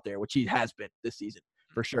he was out there, which he has been this season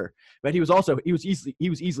for sure. But he was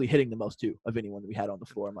easily hitting the most too of anyone that we had on the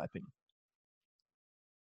floor, in my opinion.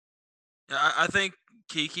 Yeah, I think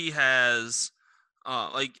Kiki has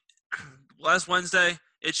like last Wednesday,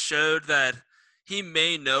 it showed that he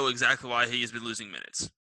may know exactly why he's been losing minutes.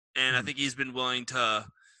 And I think he's been willing to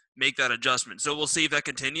make that adjustment. So we'll see if that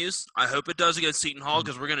continues. I hope it does against Seton Hall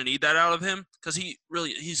because we're going to need that out of him because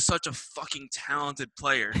he's such a fucking talented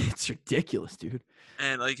player. It's ridiculous, dude.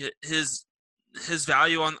 And like his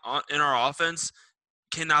value in our offense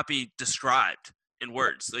cannot be described in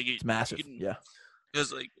words. Like it's massive. Yeah.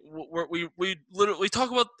 Because like we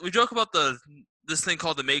joke about this thing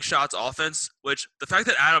called the make shots offense, which the fact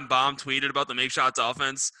that Adam Baum tweeted about the make shots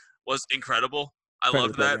offense was incredible. I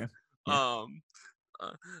loved that. Yeah.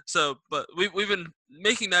 But we've been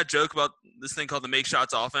making that joke about this thing called the make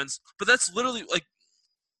shots offense, but that's literally like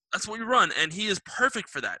that's what we run, and he is perfect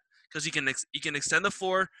for that because he can extend the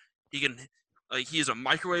floor. He is a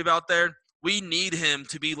microwave out there. We need him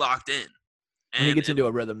to be locked in. And when he gets into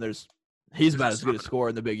a rhythm, he's about as good a scorer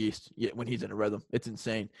in the Big East when he's in a rhythm. It's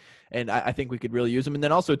insane. And I think we could really use him. And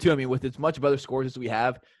then also, too, I mean, with as much of other scores as we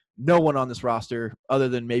have, no one on this roster, other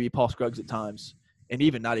than maybe Paul Scruggs at times, and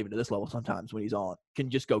even not even to this level sometimes when he's on, can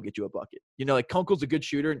just go get you a bucket. You know, like Kunkel's a good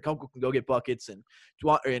shooter, and Kunkel can go get buckets. And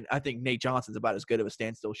I think Nate Johnson's about as good of a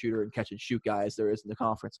standstill shooter and catch and shoot guy as there is in the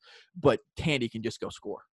conference. But Tandy can just go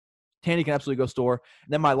score. Tandy can absolutely go score.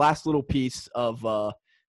 And then my last little piece of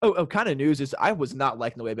kind of news is I was not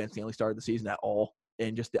liking the way Ben Stanley started the season at all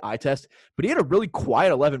in just the eye test, but he had a really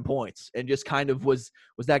quiet 11 points and just kind of was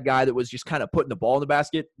that guy that was just kind of putting the ball in the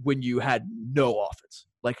basket when you had no offense,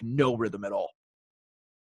 like no rhythm at all.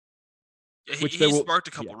 Yeah, he sparked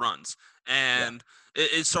a couple runs, and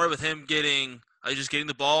it started with him getting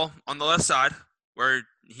the ball on the left side where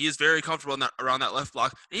he is very comfortable around that left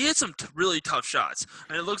block. And he had some really tough shots,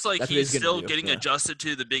 and it looks like he's still getting adjusted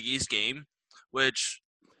to the Big East game, which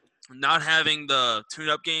not having the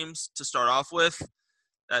tune-up games to start off with,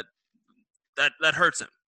 that hurts him.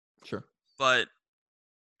 Sure. But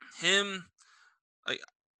him,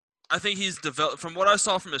 I think he's developed – from what I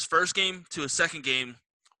saw from his first game to his second game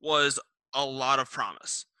was a lot of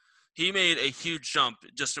promise. He made a huge jump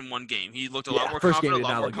just in one game. He looked a lot more confident, a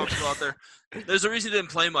lot more comfortable out there. There's a reason he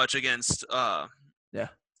didn't play much against oh,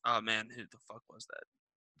 man, who the fuck was that?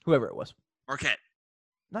 Whoever it was. Marquette.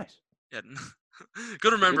 Nice. Yeah.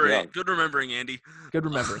 Good remembering, Andy. Good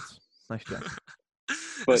remembrance. Nice job.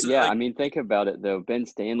 But I mean, think about it though. Ben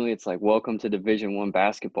Stanley, it's like welcome to Division I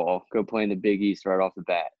basketball. Go play in the Big East right off the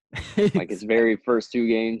bat. Like his very first 2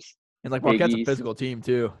 games. And like Marquette's a physical team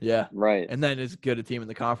too. Yeah. Right. And then as good a team in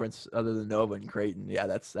the conference other than Nova and Creighton. Yeah,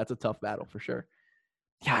 that's a tough battle for sure.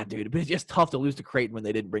 Yeah, dude, but it's just tough to lose to Creighton when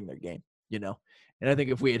they didn't bring their game, you know. And I think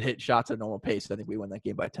if we had hit shots at a normal pace, I think we win that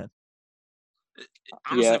game by 10.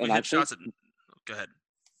 Honestly, we hit shots at go ahead.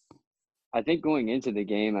 I think going into the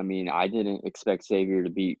game, I mean, I didn't expect Xavier to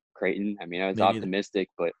beat Creighton. I mean, I was optimistic,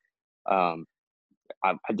 but I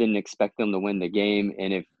didn't expect them to win the game.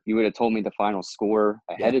 And if you would have told me the final score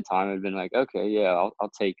ahead of time, I'd been like, okay, yeah,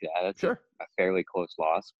 I'll take that. That's a fairly close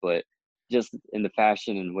loss. But just in the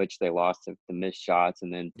fashion in which they lost to the missed shots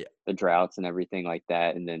and then the droughts and everything like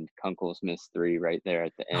that, and then Kunkel's missed 3 right there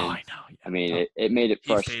at the end. Oh, I know. Yeah, I mean, it made it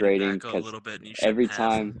frustrating because every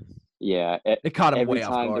time – it caught him every way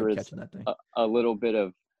off time guard there was catching that thing. a little bit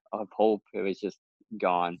of hope, it was just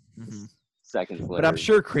gone. Mm-hmm. seconds later. But I'm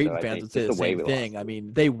sure Creighton So I fans think would say just the way same we thing. lost. I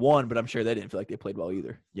mean, they won, but I'm sure they didn't feel like they played well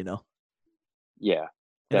either, you know? Yeah,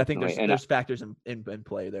 And I think definitely. there's factors in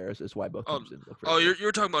play there is why both teams didn't look very good. You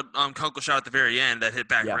were talking about Kunkel shot at the very end that hit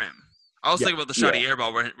back Yeah. rim. I was Yeah. thinking about the shot he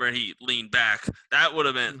airball where he leaned back. That would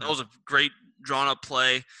have been that was a great drawn up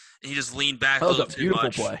play, and he just leaned back That a was little a too beautiful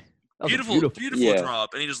much. play. That was Beautiful Yeah.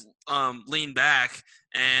 drop, and he just leaned back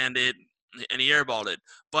and he airballed it.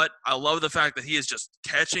 But I love the fact that he is just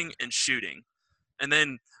catching and shooting, and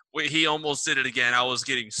then he almost did it again. I was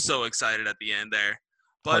getting so excited at the end there.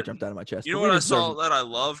 Heart But jumped out of my chest. you know But we what I deserve saw it. that I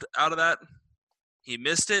loved out of that? He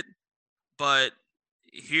missed it, but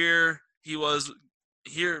here he was.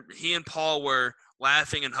 Here he and Paul were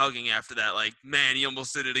laughing and hugging after that. Like, man, he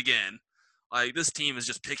almost did it again. Like, this team is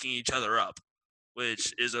just picking each other up,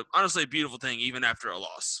 which is honestly a beautiful thing even after a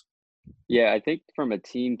loss. Yeah, I think from a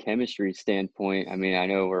team chemistry standpoint, I mean, I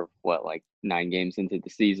know we're like 9 games into the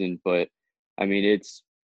season, but I mean, it's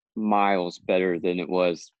miles better than it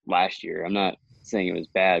was last year. I'm not saying it was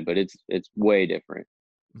bad, but it's way different.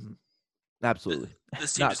 Absolutely.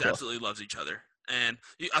 This team Not just close. absolutely loves each other. And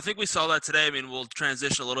I think we saw that today. I mean, we'll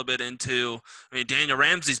transition a little bit into Daniel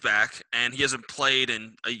Ramsey's back, and he hasn't played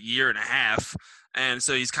in a year and a half. And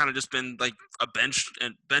so he's kind of just been like a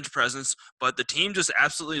bench presence. But the team just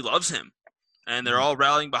absolutely loves him. And they're all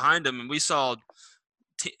rallying behind him. And we saw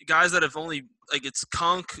guys that have only – like it's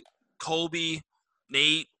Kunk, Colby,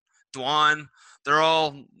 Nate, Dwan. They're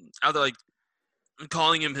all out there like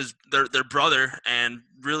calling him their brother and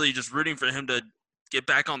really just rooting for him to get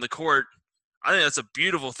back on the court. I think that's a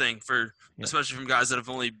beautiful thing especially from guys that have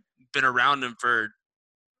only been around him for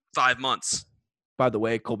 5 months. By the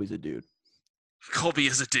way, Colby's a dude. Colby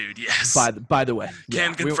is a dude, yes. By the way.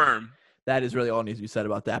 Can confirm. That is really all needs to be said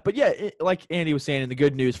about that. But yeah, like Andy was saying, in the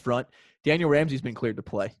good news front, Daniel Ramsey's been cleared to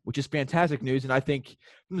play, which is fantastic news. And I think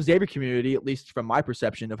from the Xavier community, at least from my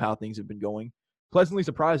perception of how things have been going, pleasantly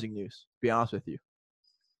surprising news, to be honest with you.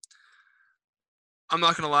 I'm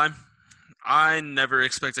not going to lie. I never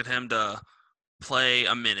expected him to play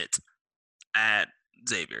a minute at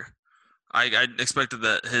Xavier. I expected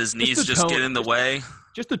that his knees just get in the way.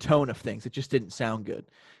 Just the tone of things. It just didn't sound good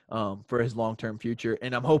for his long-term future.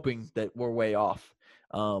 And I'm hoping that we're way off.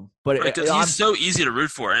 But he's so easy to root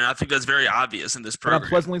for, and I think that's very obvious in this program. I'm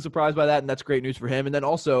pleasantly surprised by that, and that's great news for him. And then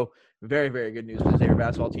also, very, very good news for the Xavier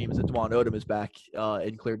basketball team is that Dwan Odom is back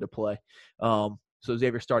and cleared to play. So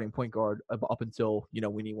Xavier's starting point guard up until,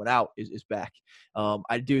 when he went out is back.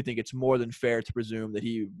 I do think it's more than fair to presume that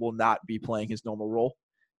he will not be playing his normal role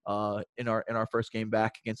in our first game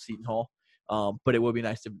back against Seton Hall. But it would be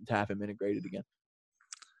nice to have him integrated again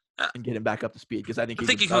and get him back up to speed, because I think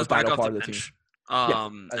he comes back off the bench.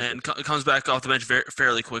 And comes back off the bench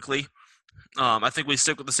fairly quickly. I think we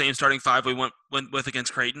stick with the same starting five we went with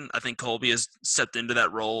against Creighton. I think Colby has stepped into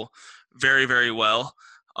that role very, very well.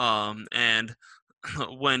 And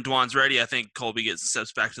when Dwan's ready, I think Colby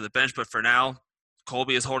steps back to the bench. But for now,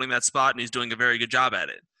 Colby is holding that spot, and he's doing a very good job at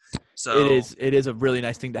it. So it is a really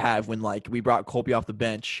nice thing to have when we brought Colby off the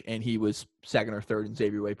bench and he was second or third in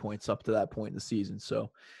Xavier way points up to that point in the season.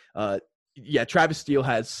 So, Travis Steele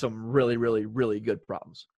has some really, really, really good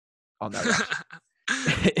problems on that roster.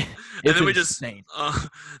 And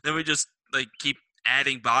then we just keep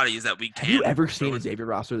adding bodies that we can. Have you ever seen a Xavier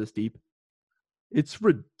roster this deep? It's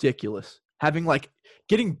ridiculous.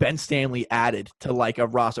 Getting Ben Stanley added to a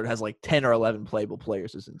roster that has 10 or 11 playable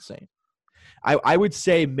players is insane. I would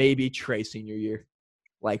say maybe Trey senior year,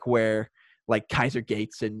 where Kaiser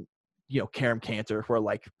Gates and Karam Cantor were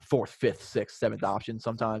 4th, 5th, 6th, 7th options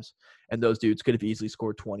sometimes, and those dudes could have easily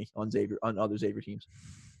scored 20 on other Xavier teams.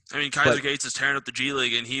 I mean, Kaiser Gates is tearing up the G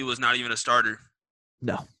League, and he was not even a starter.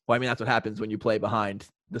 No, well, I mean that's what happens when you play behind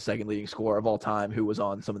the second leading scorer of all time, who was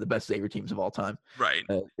on some of the best Xavier teams of all time. Right.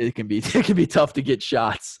 It can be tough to get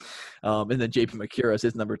shots, and then JP McCura is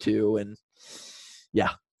his number 2, and yeah.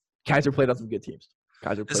 Kaiser played on some good teams.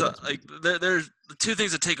 There's the two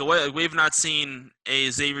things to take away. We've not seen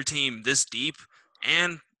a Xavier team this deep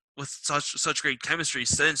and with such great chemistry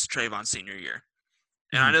since Trayvon's senior year.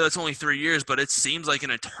 And I know that's only 3 years, but it seems like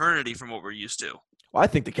an eternity from what we're used to. Well, I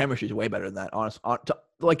think the chemistry is way better than that, honestly.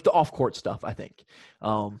 The off-court stuff, I think.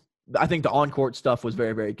 I think the on-court stuff was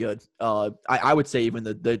very, very good. I would say even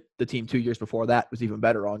the team 2 years before that was even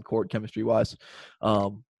better on-court chemistry-wise.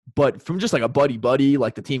 But from just a buddy-buddy,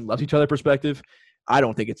 the team loves each other perspective, I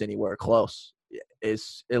don't think it's anywhere close.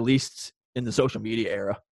 It's at least in the social media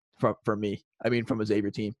era for me. I mean, from a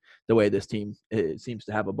Xavier team, the way this team seems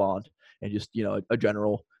to have a bond and just, you know, a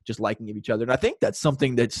general just liking of each other. And I think that's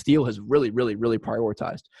something that Steele has really, really, really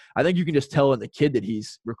prioritized. I think you can just tell in the kid that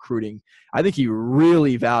he's recruiting. I think he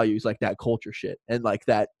really values like that culture shit and like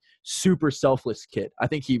that super selfless kid. I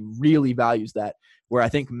think he really values that, where I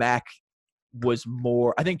think Mac was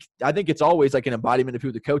more, I think it's always like an embodiment of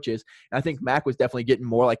who the coach is. And I think Mac was definitely getting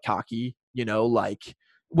more like cocky, you know, like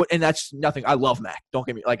what, and that's nothing. I love Mac. Don't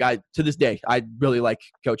get me, like to this day, I really like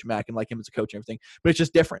Coach Mac and like him as a coach and everything, but it's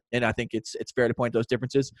just different. And I think it's fair to point those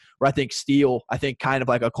differences, where I think Steele, I think kind of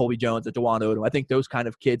like a Colby Jones, a DeJuan Odom, I think those kind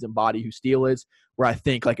of kids embody who Steele is, where I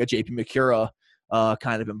think like a JP McCura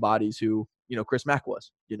kind of embodies who, you know, Chris Mack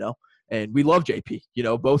was, you know. And we love JP, you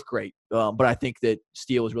know, both great. But I think that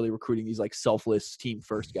Steele is really recruiting these like selfless team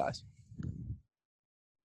first guys.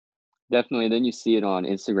 Definitely. Then you see it on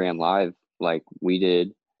Instagram Live, like we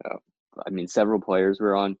did. I mean, several players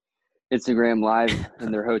were on Instagram Live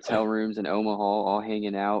in their hotel rooms in Omaha, all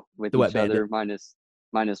hanging out with each other, minus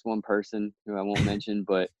one person who I won't mention.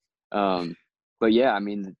 But yeah, I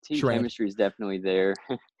mean, the team chemistry is definitely there,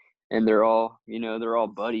 and they're all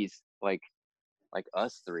buddies, like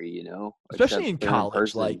us three, you know, especially in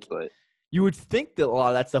college. But you would think that a lot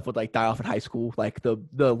of that stuff would like die off in high school, like the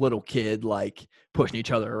little kid like pushing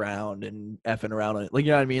each other around and effing around on it. Like,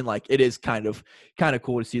 you know what I mean? Like, it is kind of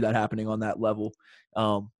cool to see that happening on that level.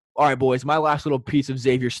 All right, boys, my last little piece of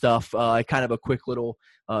Xavier stuff, kind of a quick little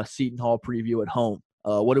Seton Hall preview at home.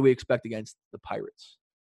 What do we expect against the Pirates?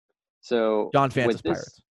 So John Fanta's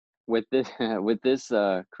Pirates. With this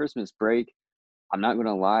Christmas break, I'm not going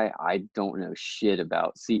to lie, I don't know shit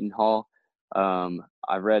about Seton Hall.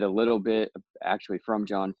 I read a little bit actually from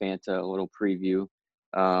John Fanta, a little preview.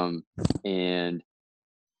 And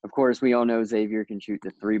of course we all know Xavier can shoot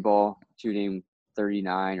the 3-ball, shooting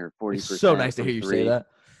 39 or 40%. It's so nice to hear you say that.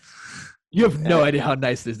 You have no idea how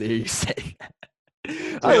nice it is to hear you say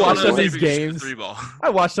that. I watched some of these games. I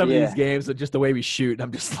watched some of these games and just the way we shoot, and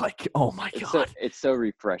I'm just like, oh my God. It's so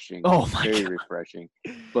refreshing. Oh my God. Very refreshing.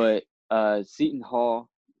 But Seton Hall,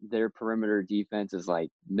 their perimeter defense is like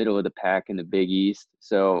middle of the pack in the Big East.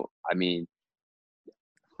 So, I mean,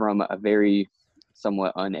 from a very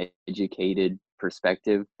somewhat uneducated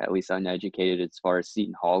perspective, at least uneducated as far as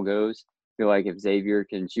Seton Hall goes, I feel like if Xavier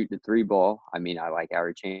can shoot the 3-ball, I mean, I like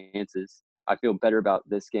our chances. I feel better about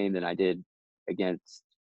this game than I did against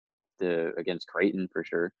Creighton for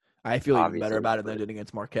sure. I feel even better about it than I did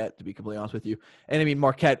against Marquette, to be completely honest with you. And I mean,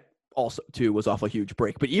 Marquette also too was off a huge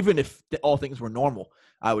break, but even if all things were normal,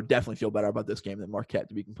 I would definitely feel better about this game than Marquette,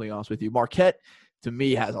 to be completely honest with you. Marquette to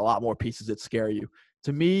me has a lot more pieces that scare you.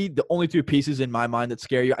 To me, the only two pieces in my mind that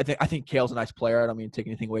scare you, I think Kale's a nice player. I don't mean to take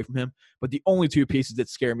anything away from him, but the only two pieces that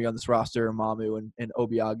scare me on this roster are Mamu and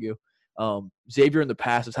Obiagu. Xavier in the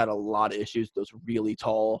past has had a lot of issues, those really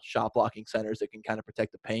tall shot blocking centers that can kind of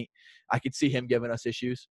protect the paint. I could see him giving us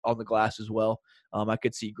issues on the glass as well. I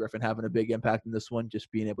could see Griffin having a big impact in this one,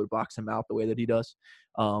 just being able to box him out the way that he does.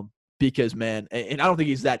 Because, man, and I don't think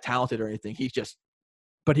he's that talented or anything.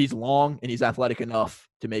 But he's long and he's athletic enough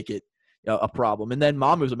to make it a problem. And then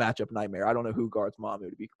Mamu's a matchup nightmare. I don't know who guards Mamu,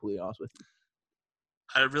 to be completely honest with you.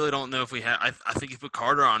 I really don't know if we have. I think you put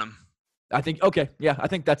Carter on him. I think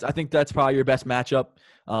that's probably your best matchup.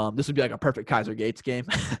 This would be like a perfect Kaiser Gates game.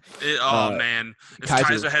 Man, if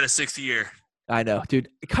Kaiser had a 6th year. I know, dude.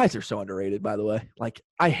 Kaiser's so underrated, by the way. Like,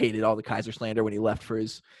 I hated all the Kaiser slander when he left for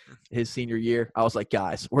his senior year. I was like,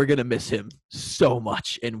 guys, we're gonna miss him so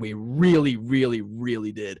much, and we really, really,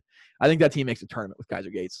 really did. I think that team makes a tournament with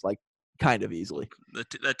Kaiser Gates, like, kind of easily.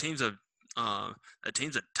 That team's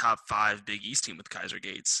a top 5 Big East team with Kaiser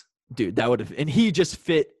Gates. Dude, that would have – and he just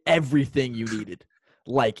fit everything you needed.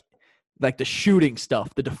 Like the shooting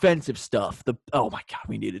stuff, the defensive stuff. Oh, my God,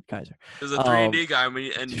 we needed Kaiser. There's a 3-and-D guy, and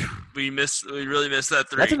we really missed that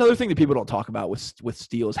 3. That's another thing that people don't talk about with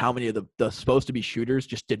Steele is how many of the supposed to be shooters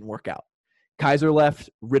just didn't work out. Kaiser left.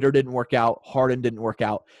 Ritter didn't work out. Harden didn't work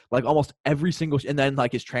out. Like, almost every single – and then,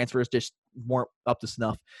 like, his transfers just weren't up to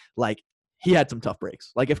snuff. Like, he had some tough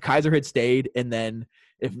breaks. Like, if Kaiser had stayed and then –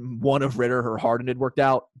 if one of Ritter or Harden had worked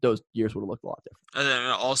out, those years would have looked a lot different. And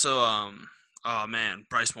then also,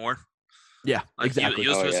 Bryce Moore. Yeah, like, exactly. He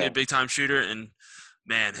was supposed to be a big-time shooter, and,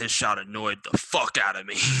 man, his shot annoyed the fuck out of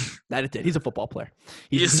me. That it did. He's a football player.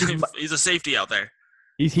 He's a safety out there.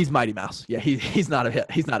 He's Mighty Mouse. Yeah, he's not a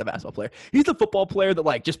basketball player. He's a football player that,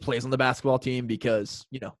 like, just plays on the basketball team because,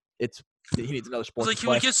 you know, it's He needs another It's sport like to he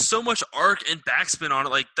play. would get so much arc and backspin on it.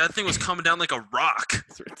 Like that thing was coming down like a rock.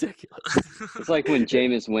 It's ridiculous. It's like when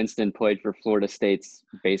Jameis Winston played for Florida State's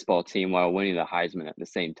baseball team while winning the Heisman at the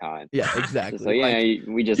same time. Yeah, exactly. It's like,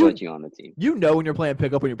 yeah, we just you- let you on the team. You know when you're playing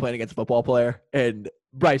pickup when you're playing against a football player, and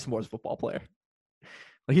Bryce Moore's a football player.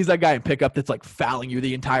 Like he's that guy in pickup that's like fouling you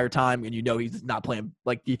the entire time, and you know he's not playing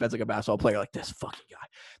like defense like a basketball player. Like this fucking guy.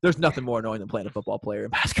 There's nothing more annoying than playing a football player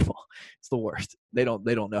in basketball. It's the worst. They don't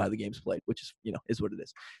know how the game's played, which is is what it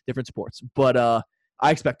is. Different sports, but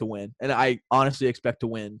I expect to win, and I honestly expect to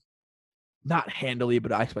win. Not handily,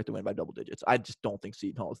 but I expect to win by double digits. I just don't think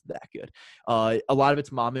Seton Hall is that good. A lot of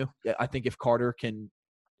it's Mamu. I think if Carter can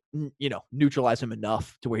neutralize him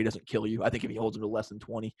enough to where he doesn't kill you. I think if he holds him to less than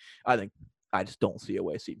 20, I just don't see a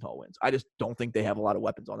way Seton Hall wins. I just don't think they have a lot of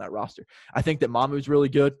weapons on that roster. I think that Mamu's really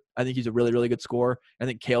good. I think he's a really, really good scorer. I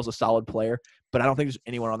think Kale's a solid player, but I don't think there's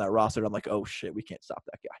anyone on that roster that I'm like, oh shit, we can't stop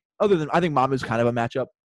that guy. Other than I think Mamu's kind of a matchup,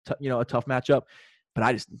 a tough matchup,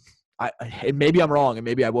 but and maybe I'm wrong and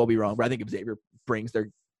maybe I will be wrong, but I think if Xavier brings their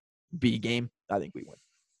B game, I think we win.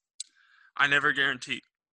 I never guarantee.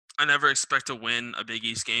 I never expect to win a Big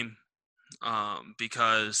East game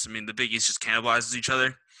because, the Big East just cannibalizes each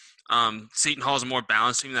other. Seton Hall is a more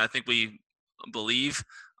balanced team than I think we believe.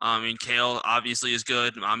 Kale obviously is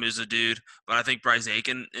good. Mamu's a dude. But I think Bryce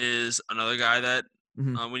Aiken is another guy that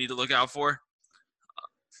we need to look out for.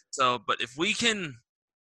 But if we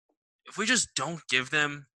just don't give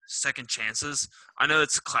them second chances, I know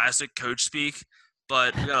it's classic coach speak,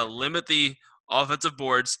 but we got to limit the offensive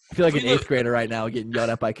boards. I feel like an eighth grader right now getting yelled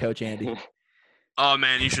at by Coach Andy. Oh,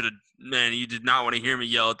 man, you did not want to hear me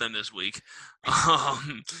yell at them this week.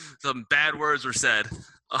 Some bad words were said.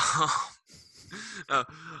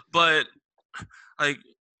 But,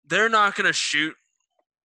 they're not going to shoot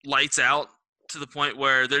lights out to the point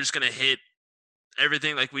where they're just going to hit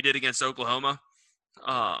everything like we did against Oklahoma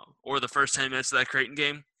or the first 10 minutes of that Creighton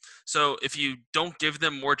game. So if you don't give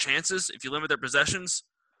them more chances, if you limit their possessions,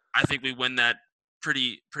 I think we win that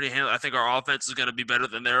pretty handily. I think our offense is going to be better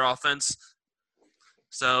than their offense.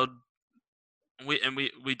 So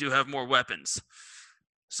we do have more weapons.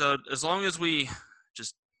 So as long as we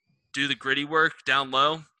just do the gritty work down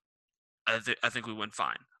low, I think we win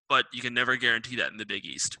fine. But you can never guarantee that in the Big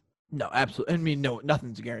East. No, absolutely. No,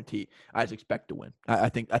 nothing's a guarantee. I just expect to win. I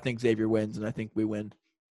think Xavier wins, and I think we win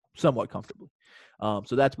somewhat comfortably.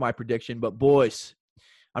 So that's my prediction. But boys,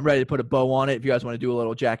 I'm ready to put a bow on it. If you guys want to do a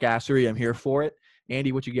little jackassery, I'm here for it.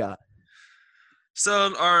 Andy, what you got?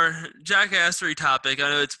 So our jackassery topic, I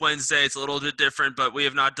know it's Wednesday, it's a little bit different, but we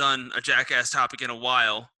have not done a jackass topic in a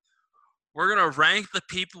while. We're going to rank the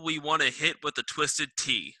people we want to hit with a twisted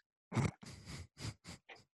T.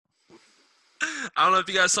 I don't know if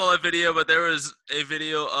you guys saw that video, but there was a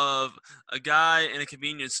video of a guy in a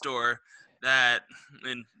convenience store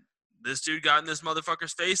and this dude got in this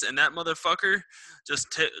motherfucker's face, and that motherfucker just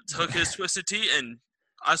took his twisted T, and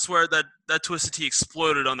I swear that twisted T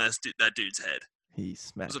exploded on that dude's head. He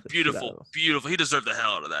smacked. It was a beautiful. He deserved the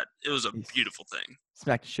hell out of that. It was a beautiful thing.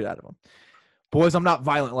 Smacked the shit out of him. Boys, I'm not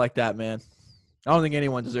violent like that, man. I don't think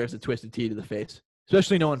anyone deserves a twisted T to the face,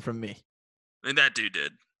 especially no one from me. And that dude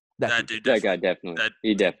did. That guy definitely.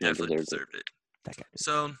 He definitely deserved it. That guy did.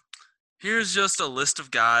 So here's just a list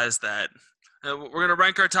of guys that we're gonna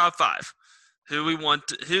rank our top 5. Who we want?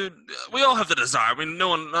 Who we all have the desire.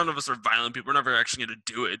 None of us are violent people. We're never actually gonna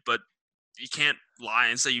do it, but you can't lie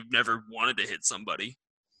and say you've never wanted to hit somebody.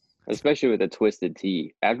 Especially with a twisted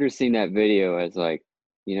T. After seeing that video, I was like,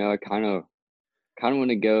 I kind of want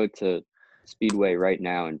to go to Speedway right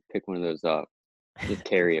now and pick one of those up. Just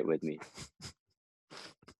carry it with me.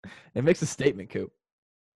 It makes a statement, Coop.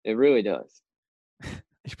 It really does. You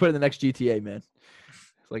should put it in the next GTA, man.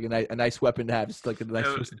 It's like a nice weapon to have. It's like a nice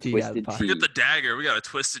twisted T. Forget the dagger. We got a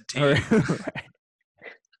twisted T. Right.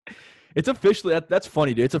 It's officially that's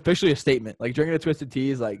funny, dude. It's officially a statement. Like drinking a twisted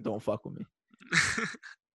tea is like, don't fuck with me.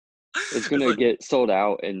 It's gonna get sold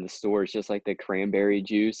out in the stores, just like the cranberry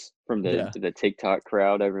juice from the TikTok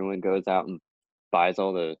crowd. Everyone goes out and buys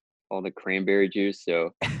all the cranberry juice.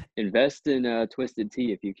 So invest in twisted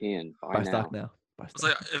tea if you can. Buy stock now. It's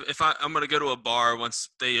like if I'm gonna go to a bar once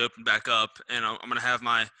they open back up, and I'm gonna have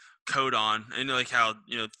my coat on, and like how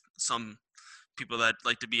some people that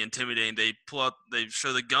like to be intimidating, they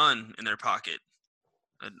show the gun in their pocket.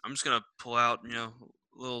 And I'm just gonna pull out a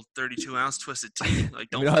little 32-ounce twisted tea. Like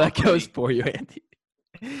don't. How that goes for you, Andy.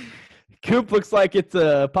 Coop looks like it's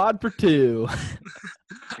a pod for 2.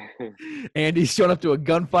 Andy's showing up to a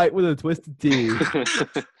gunfight with a twisted tea.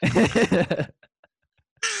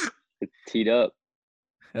 It's teed up.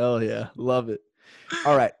 Hell yeah. Love it.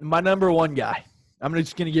 All right. My number 1 guy. I'm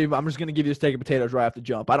just gonna give you the steak and potatoes right off the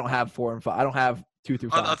jump. I don't have 4 and 5. I don't have 2 through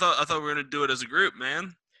 5. I thought we were gonna do it as a group,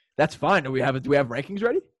 man. That's fine. Do we have rankings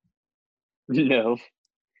ready? No.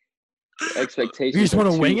 Expectations. You just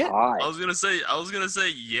want to wing it? High. I was gonna say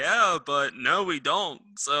yeah, but no, we don't.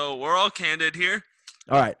 So we're all candid here.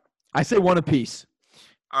 All right. I say one apiece.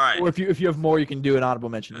 All right. Or if you have more, you can do an honorable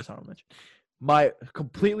mention. Dishonorable mention. My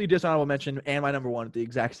completely dishonorable mention and my number one at the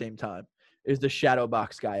exact same time is the shadow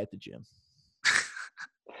box guy at the gym.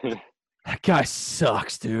 That guy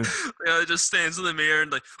sucks, dude. Yeah, it just stands in the mirror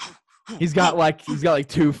and like. He's got like 2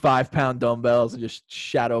 5-pound dumbbells and just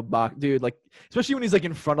shadow box, dude. Like, especially when he's like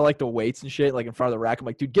in front of like the weights and shit, like in front of the rack. I'm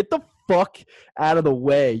like, dude, get the fuck out of the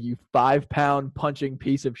way, you 5-pound punching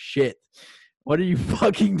piece of shit. What are you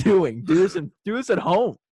fucking doing? Do this at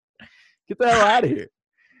home. Get the hell out of here.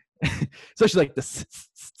 Especially like this.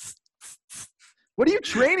 What are you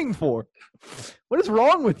training for? What is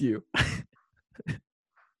wrong with you?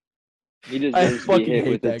 He deserves to be hit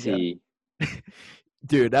with a that guy. tee.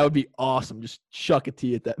 Dude, that would be awesome. Just chuck a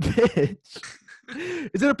tee at that bitch.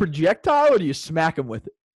 Is it a projectile or do you smack him with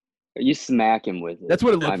it? You smack him with it. That's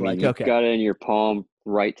what it looks I mean, like. you Okay. got it in your palm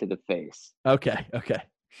right to the face. Okay. I just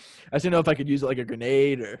didn't know if I could use it like a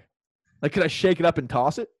grenade or like could I shake it up and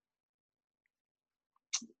toss it?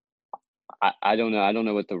 I don't know. I don't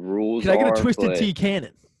know what the rules Can I are. get a twisted but- T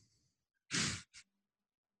cannon?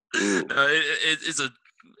 Ooh. No,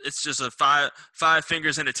 it's just a five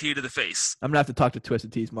fingers and a T to the face. I'm gonna have to talk to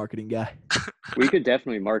Twisted T's marketing guy. We could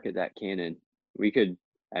definitely market that cannon. We could.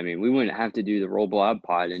 I mean, we wouldn't have to do the Roll Blob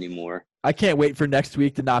pod anymore. I can't wait for next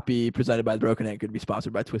week to not be presented by the Broken Anchor, to be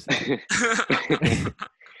sponsored by Twisted T.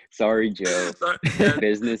 Sorry, Joe. Yeah,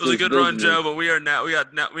 Business it was a is good run, business. Joe, but we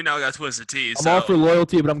now got Twisted Tea. I'm So all for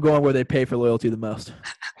loyalty, but I'm going where they pay for loyalty the most.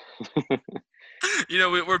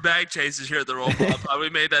 we're bag chasers here at the Roll Blob Pod. We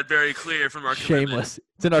made that very clear from our commitment. Shameless.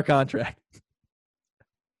 It's in our contract.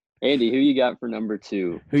 Andy, who you got for number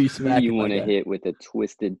 2? Who you Who do smacking? you want to like that? hit with a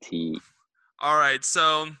twisted T? All right,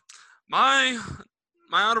 so my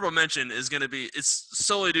honorable mention is going to be it's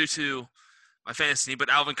solely due to my fantasy team, but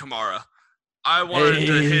Alvin Kamara. I wanted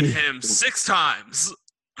to hit Hey. him 6 times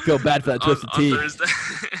Feel bad for that on Twisted T. Thursday.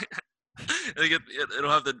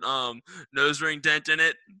 It'll have the nose ring dent in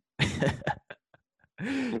it.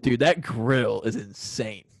 Dude, that grill is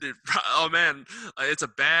insane. Dude, oh man, it's a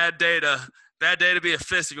bad day to be a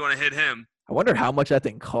fist if you want to hit him. I wonder how much that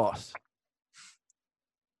thing costs.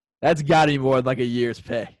 That's got to be more than like a year's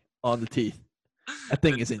pay on the teeth. That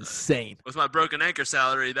thing is insane. With my broken anchor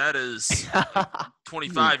salary, that is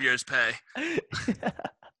 25 years pay.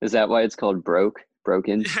 Is that why it's called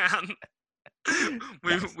broken? Yeah.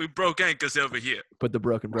 We broke anchors over here. Put the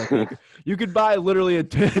broken anchor. You could buy literally a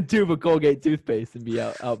tube of Colgate toothpaste and be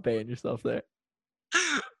out paying yourself there.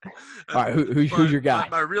 All right, who's your guy?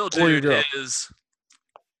 My real Or your dude girl? is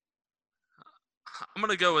I'm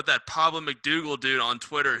gonna go with that Pablo McDougal dude on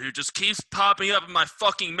Twitter who just keeps popping up in my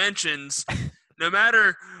fucking mentions. No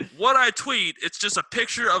matter what I tweet, it's just a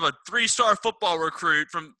picture of a 3-star football recruit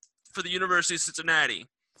for the University of Cincinnati.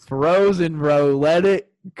 Frozen, bro. Let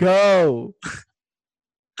it go.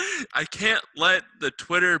 I can't let the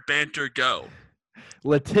Twitter banter go.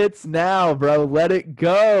 Let tits now, bro. Let it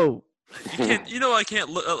go. I can't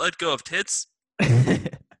let go of tits.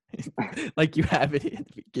 Like you have it to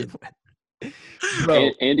begin with. Bro,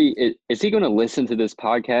 Andy, is he going to listen to this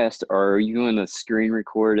podcast, or are you going to screen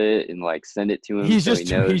record it and like send it to him? he's so just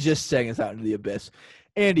he knows? he's just saying us out into the abyss.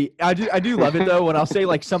 Andy, I do love it though when I'll say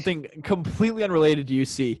like something completely unrelated to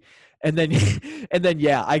UC, and then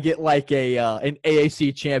yeah, I get like an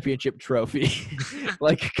AAC championship trophy,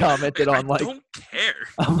 like commented on like I don't care.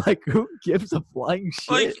 I'm like, who gives a flying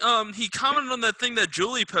shit? Like he commented on that thing that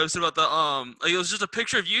Julie posted about the like it was just a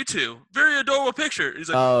picture of you two, very adorable picture. He's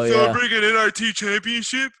like, Oh, yeah. celebrating an NIT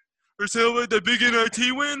championship or celebrate the big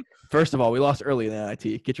NIT win. First of all, we lost early in the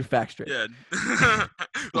NIT. Get your facts straight. Yeah,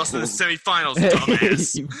 lost in the semifinals,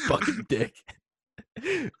 dumbass. You fucking dick.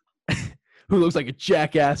 Who looks like a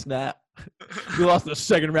jackass now? We lost in the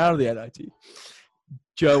second round of the NIT.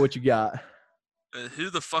 Joe, what you got? Who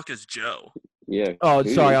the fuck is Joe? Yeah. Oh,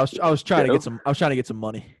 who sorry. is- I was trying to Joe? get some. I was trying to get some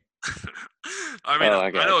money. I mean, Oh, I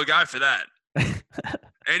I got know a guy for that.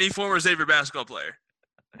 Any former Xavier basketball player.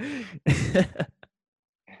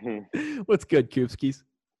 What's good, Koopskis?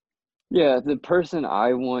 Yeah, the person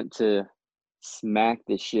I want to smack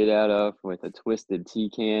the shit out of with a twisted tea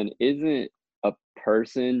can isn't a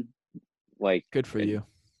person, like Good for you.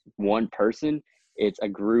 one person. It's a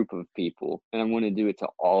group of people, and I want to do it to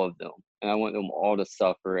all of them. And I want them all to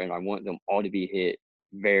suffer, and I want them all to be hit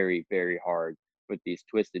very, very hard with these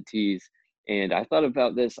twisted teas. And I thought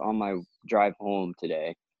about this on my drive home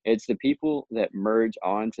today. It's the people that merge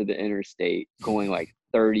onto the interstate going like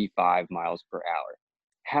 35 miles per hour.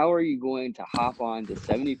 How are you going to hop on to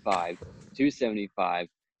 75, 275,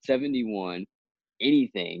 71,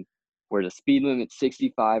 anything where the speed limit's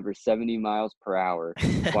 65 or 70 miles per hour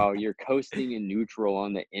while you're coasting in neutral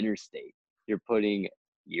on the interstate? You're putting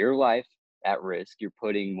your life at risk. You're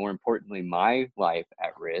putting, more importantly, my life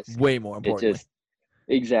at risk. Way more It importantly. just,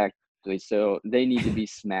 exactly. So they need to be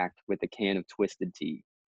smacked with a can of Twisted Tea.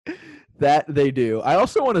 That they do. I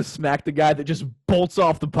also want to smack the guy that just bolts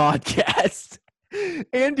off the podcast.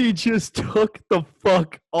 Andy just took the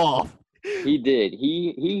fuck off. He did.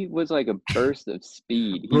 He was like a burst of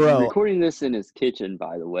speed. He's Bro. recording this in his kitchen,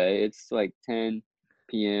 by the way. It's like 10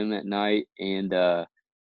 p.m. at night, and I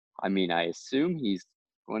mean, I assume he's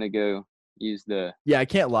going to go use the Yeah, I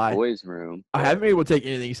can't lie. boys' room. I haven't been able to take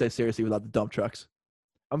anything he says seriously without the dump trucks.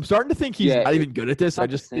 I'm starting to think he's Yeah, not even good at this. I not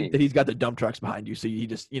the just think same. that he's got the dump trucks behind you, so he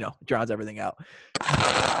just, drowns everything out.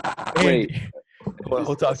 Wait. Andy. Well,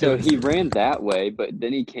 we'll talk So to he ran that way, but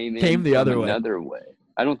then he came in the other from way. another way.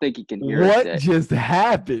 I don't think he can hear What us. just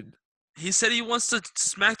happened? He said he wants to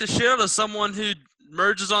smack the shit out of someone who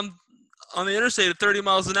merges on the interstate at 30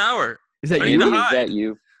 miles an hour. Is that Are you? you Andy, to is hide. that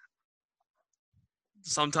you?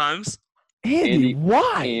 Sometimes. Andy, Andy,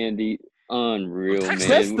 why? Andy, unreal, Text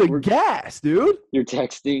man. That's the gas, dude. You're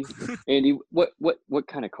texting. Andy, what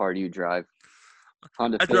kind of car do you drive?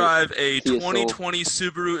 Honda I Fit? drive a Kia Soul? 2020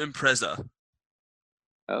 Subaru Impreza.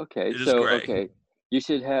 Okay, It is so gray. okay. You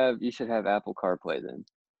should have Apple CarPlay then.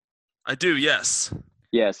 I do, yes.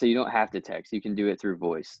 Yeah, so you don't have to text. You can do it through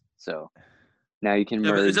voice. So now you can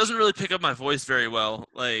Yeah, but merge. it doesn't really pick up my voice very well.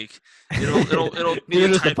 Like it'll be Neither a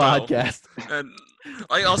does the typo. podcast. And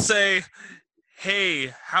like I'll say,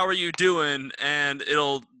 "Hey, how are you doing?" And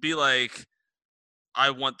it'll be like,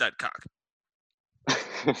 "I want that cock."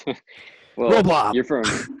 Well, Roblox.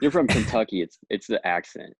 you're from Kentucky. It's the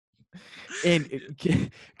accent. And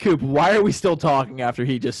Coop, why are we still talking after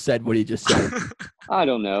he just said what he just said? I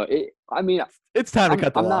don't know. I mean, It's time to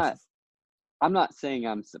cut the I'm not- losses. I'm not saying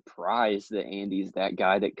I'm surprised that Andy's that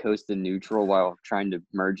guy that coasted neutral while trying to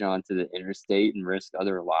merge onto the interstate and risk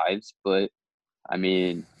other lives. But I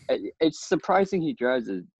mean, it's surprising he drives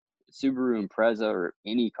a Subaru Impreza or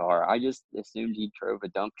any car. I just assumed he drove a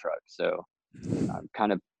dump truck. So I'm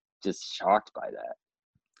kind of just shocked by that.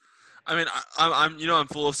 I mean, I'm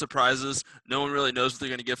full of surprises. No one really knows what they're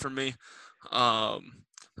gonna get from me.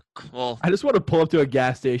 Well, I just want to pull up to a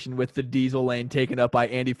gas station with the diesel lane taken up by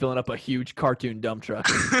Andy filling up a huge cartoon dump truck.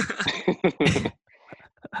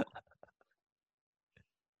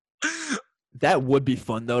 That would be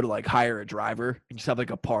fun though, to like hire a driver and just have like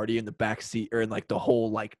a party in the back seat or in like the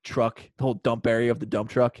whole like truck, the whole dump area of the dump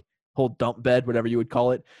truck, whole dump bed, whatever you would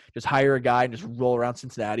call it. Just hire a guy and just roll around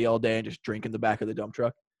Cincinnati all day and just drink in the back of the dump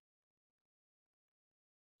truck.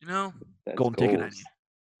 That's Golden ticket on goals. you.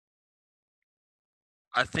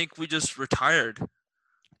 I think we just retired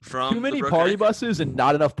from Too many the party Brookhaven. buses and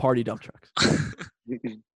not enough party dump trucks.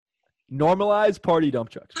 Normalize party dump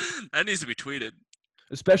trucks. That needs to be tweeted.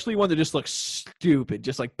 Especially one that just looks stupid,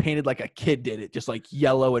 just like painted like a kid did it, just like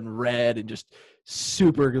yellow and red and just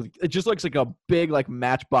super. It just looks like a big like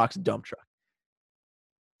Matchbox dump truck.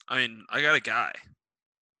 I mean, I got a guy.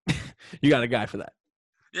 You got a guy for that.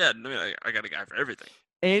 Yeah, I mean, I got a guy for everything.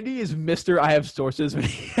 Andy is Mr. I have sources, but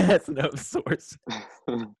he has no source.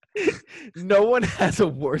 No one has a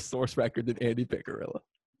worse source record than Andy Piccirillo.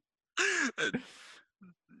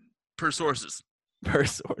 Per sources. Per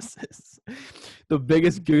sources. The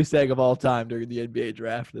biggest goose egg of all time during the NBA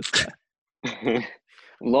draft, this guy.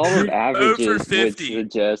 Law of averages would 50.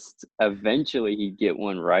 suggest eventually he'd get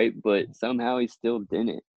one right, but somehow he still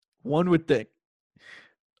didn't. One would think.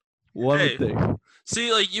 One Hey. would think.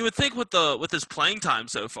 See, like you would think with his playing time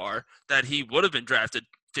so far that he would have been drafted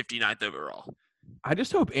 59th overall. I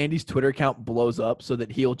just hope Andy's Twitter account blows up so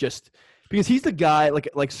that he'll just – because he's the guy,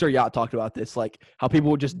 like Sir Yacht talked about this, like how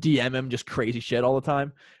people would just DM him just crazy shit all the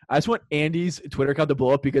time. I just want Andy's Twitter account to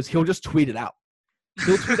blow up because he'll just tweet it out.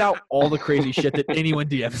 He'll tweet out all the crazy shit that anyone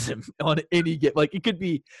DMs him on any – like it could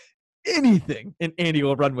be anything, and Andy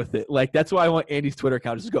will run with it. Like that's why I want Andy's Twitter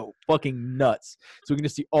account to just go fucking nuts so we can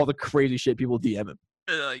just see all the crazy shit people DM him.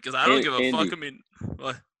 Because I don't give a Andy. fuck. I mean,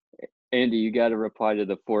 what? Andy, you got to reply to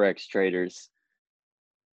the Forex traders.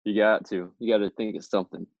 You got to think of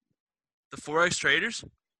something. The Forex traders?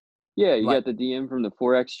 Yeah, you Like- got the DM from the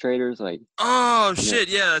Forex traders. Like, Oh, shit.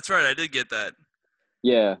 Yeah, that's right. I did get that.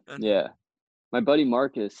 yeah, Uh. yeah. My buddy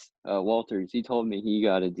Marcus Walters, he told me he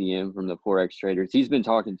got a DM from the Forex traders. He's been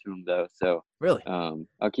talking to him though, so Really?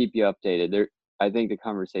 I'll keep you updated. I think the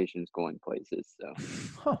conversation is going places. So,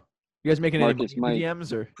 Huh. You guys making any Marcus money might-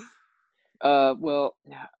 DMs or? well,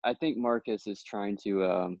 I think Marcus is trying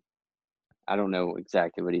to. I don't know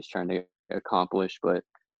exactly what he's trying to accomplish, but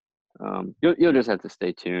you'll just have to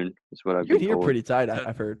stay tuned. Is what I've You're been here told. pretty tight.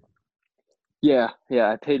 I've heard. Yeah.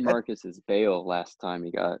 I paid Marcus his bail last time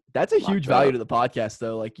he got. That's a huge locked value up. to the podcast,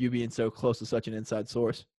 though. Like you being so close to such an inside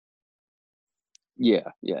source. Yeah.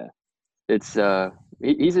 It's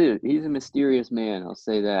he's a mysterious man. I'll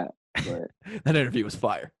say that. But That interview was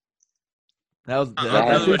fire. That was. I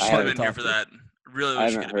I really wish I you would haven't have been here talk for to. that. Really I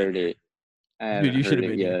wish you haven't could have heard been here. it. I haven't you should heard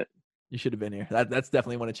have it been here. yet. You should have been here. That's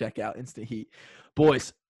definitely one to check out. Instant heat,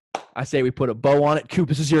 boys. I say we put a bow on it. Coop,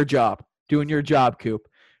 this is your job. Doing your job, Coop.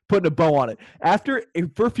 Putting a bow on it.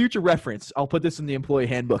 For future reference, I'll put this in the employee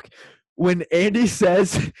handbook. When Andy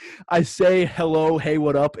says, I say hello, hey,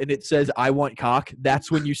 what up, and it says I want cock,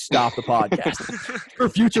 that's when you stop the podcast. For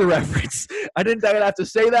future reference. I didn't have to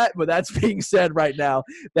say that, but that's being said right now.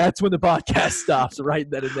 That's when the podcast stops right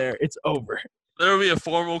then and there. It's over. There will be a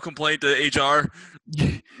formal complaint to HR.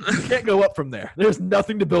 You can't go up from there. There's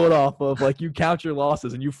nothing to build off of. Like, you count your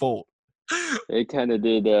losses and you fold. It kind of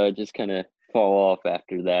did just kind of fall off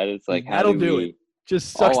after that. It's like, how That'll do do we? it.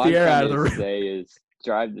 Just sucks all the I'm air out trying of the to room. say is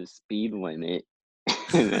drive the speed limit.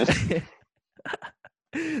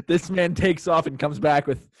 This man takes off and comes back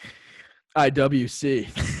with IWC.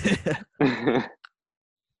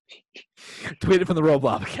 Tweet it from the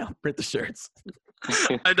Roblox account. Print the shirts.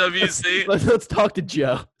 IWC. Let's talk to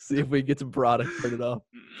Joe. See if we can get some product. Print it off.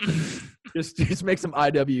 Just make some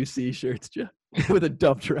IWC shirts, Joe, with a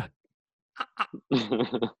dump truck.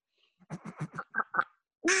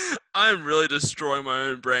 I'm really destroying my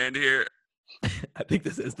own brand here. I think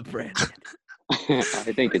this is the brand. I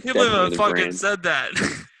think I it's can't believe I definitely the fucking brand. said that.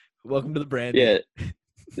 Welcome to the brand. Yeah,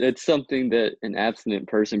 it's something that an abstinent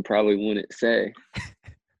person probably wouldn't say.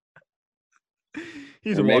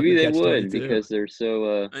 He's Or a maybe they walking would catch-22. because they're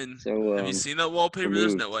so I mean, so. have you seen that wallpaper?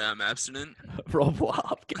 There's no removed. way I'm abstinent.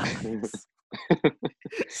 Roblox, guys.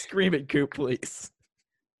 Scream it, Coop, please.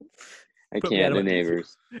 I Put me can't. out The of my misery.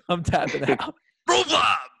 neighbors. I'm tapping out.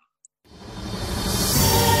 Roblox!